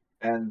Dariusz?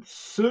 And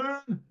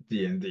soon,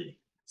 D&D.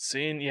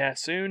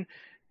 Soon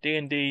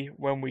D&D,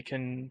 when we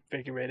can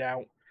figure it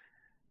out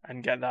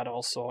and get that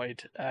all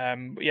sorted.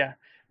 But yeah,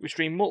 we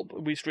stream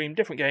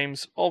different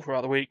games all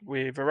throughout the week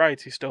with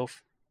variety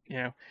stuff,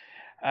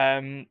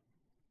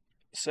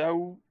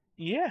 So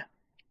yeah,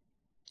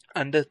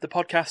 and the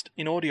podcast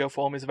in audio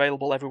form is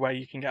available everywhere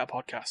you can get a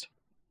podcast.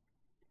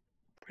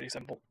 Pretty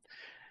simple.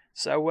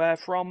 So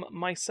from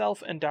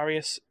myself and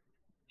Dariusz,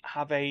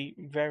 have a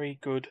very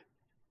good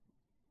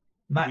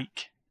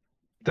week.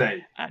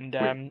 Day. And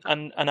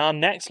our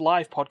next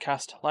live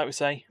podcast, like we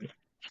say,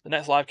 the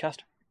next live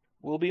cast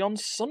will be on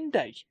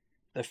Sunday,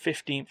 the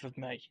 15th of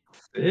May.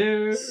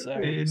 In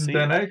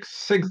the next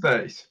 6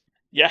 days.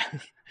 Yeah.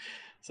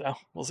 So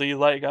we'll see you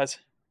later, guys.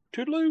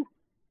 Toodaloo.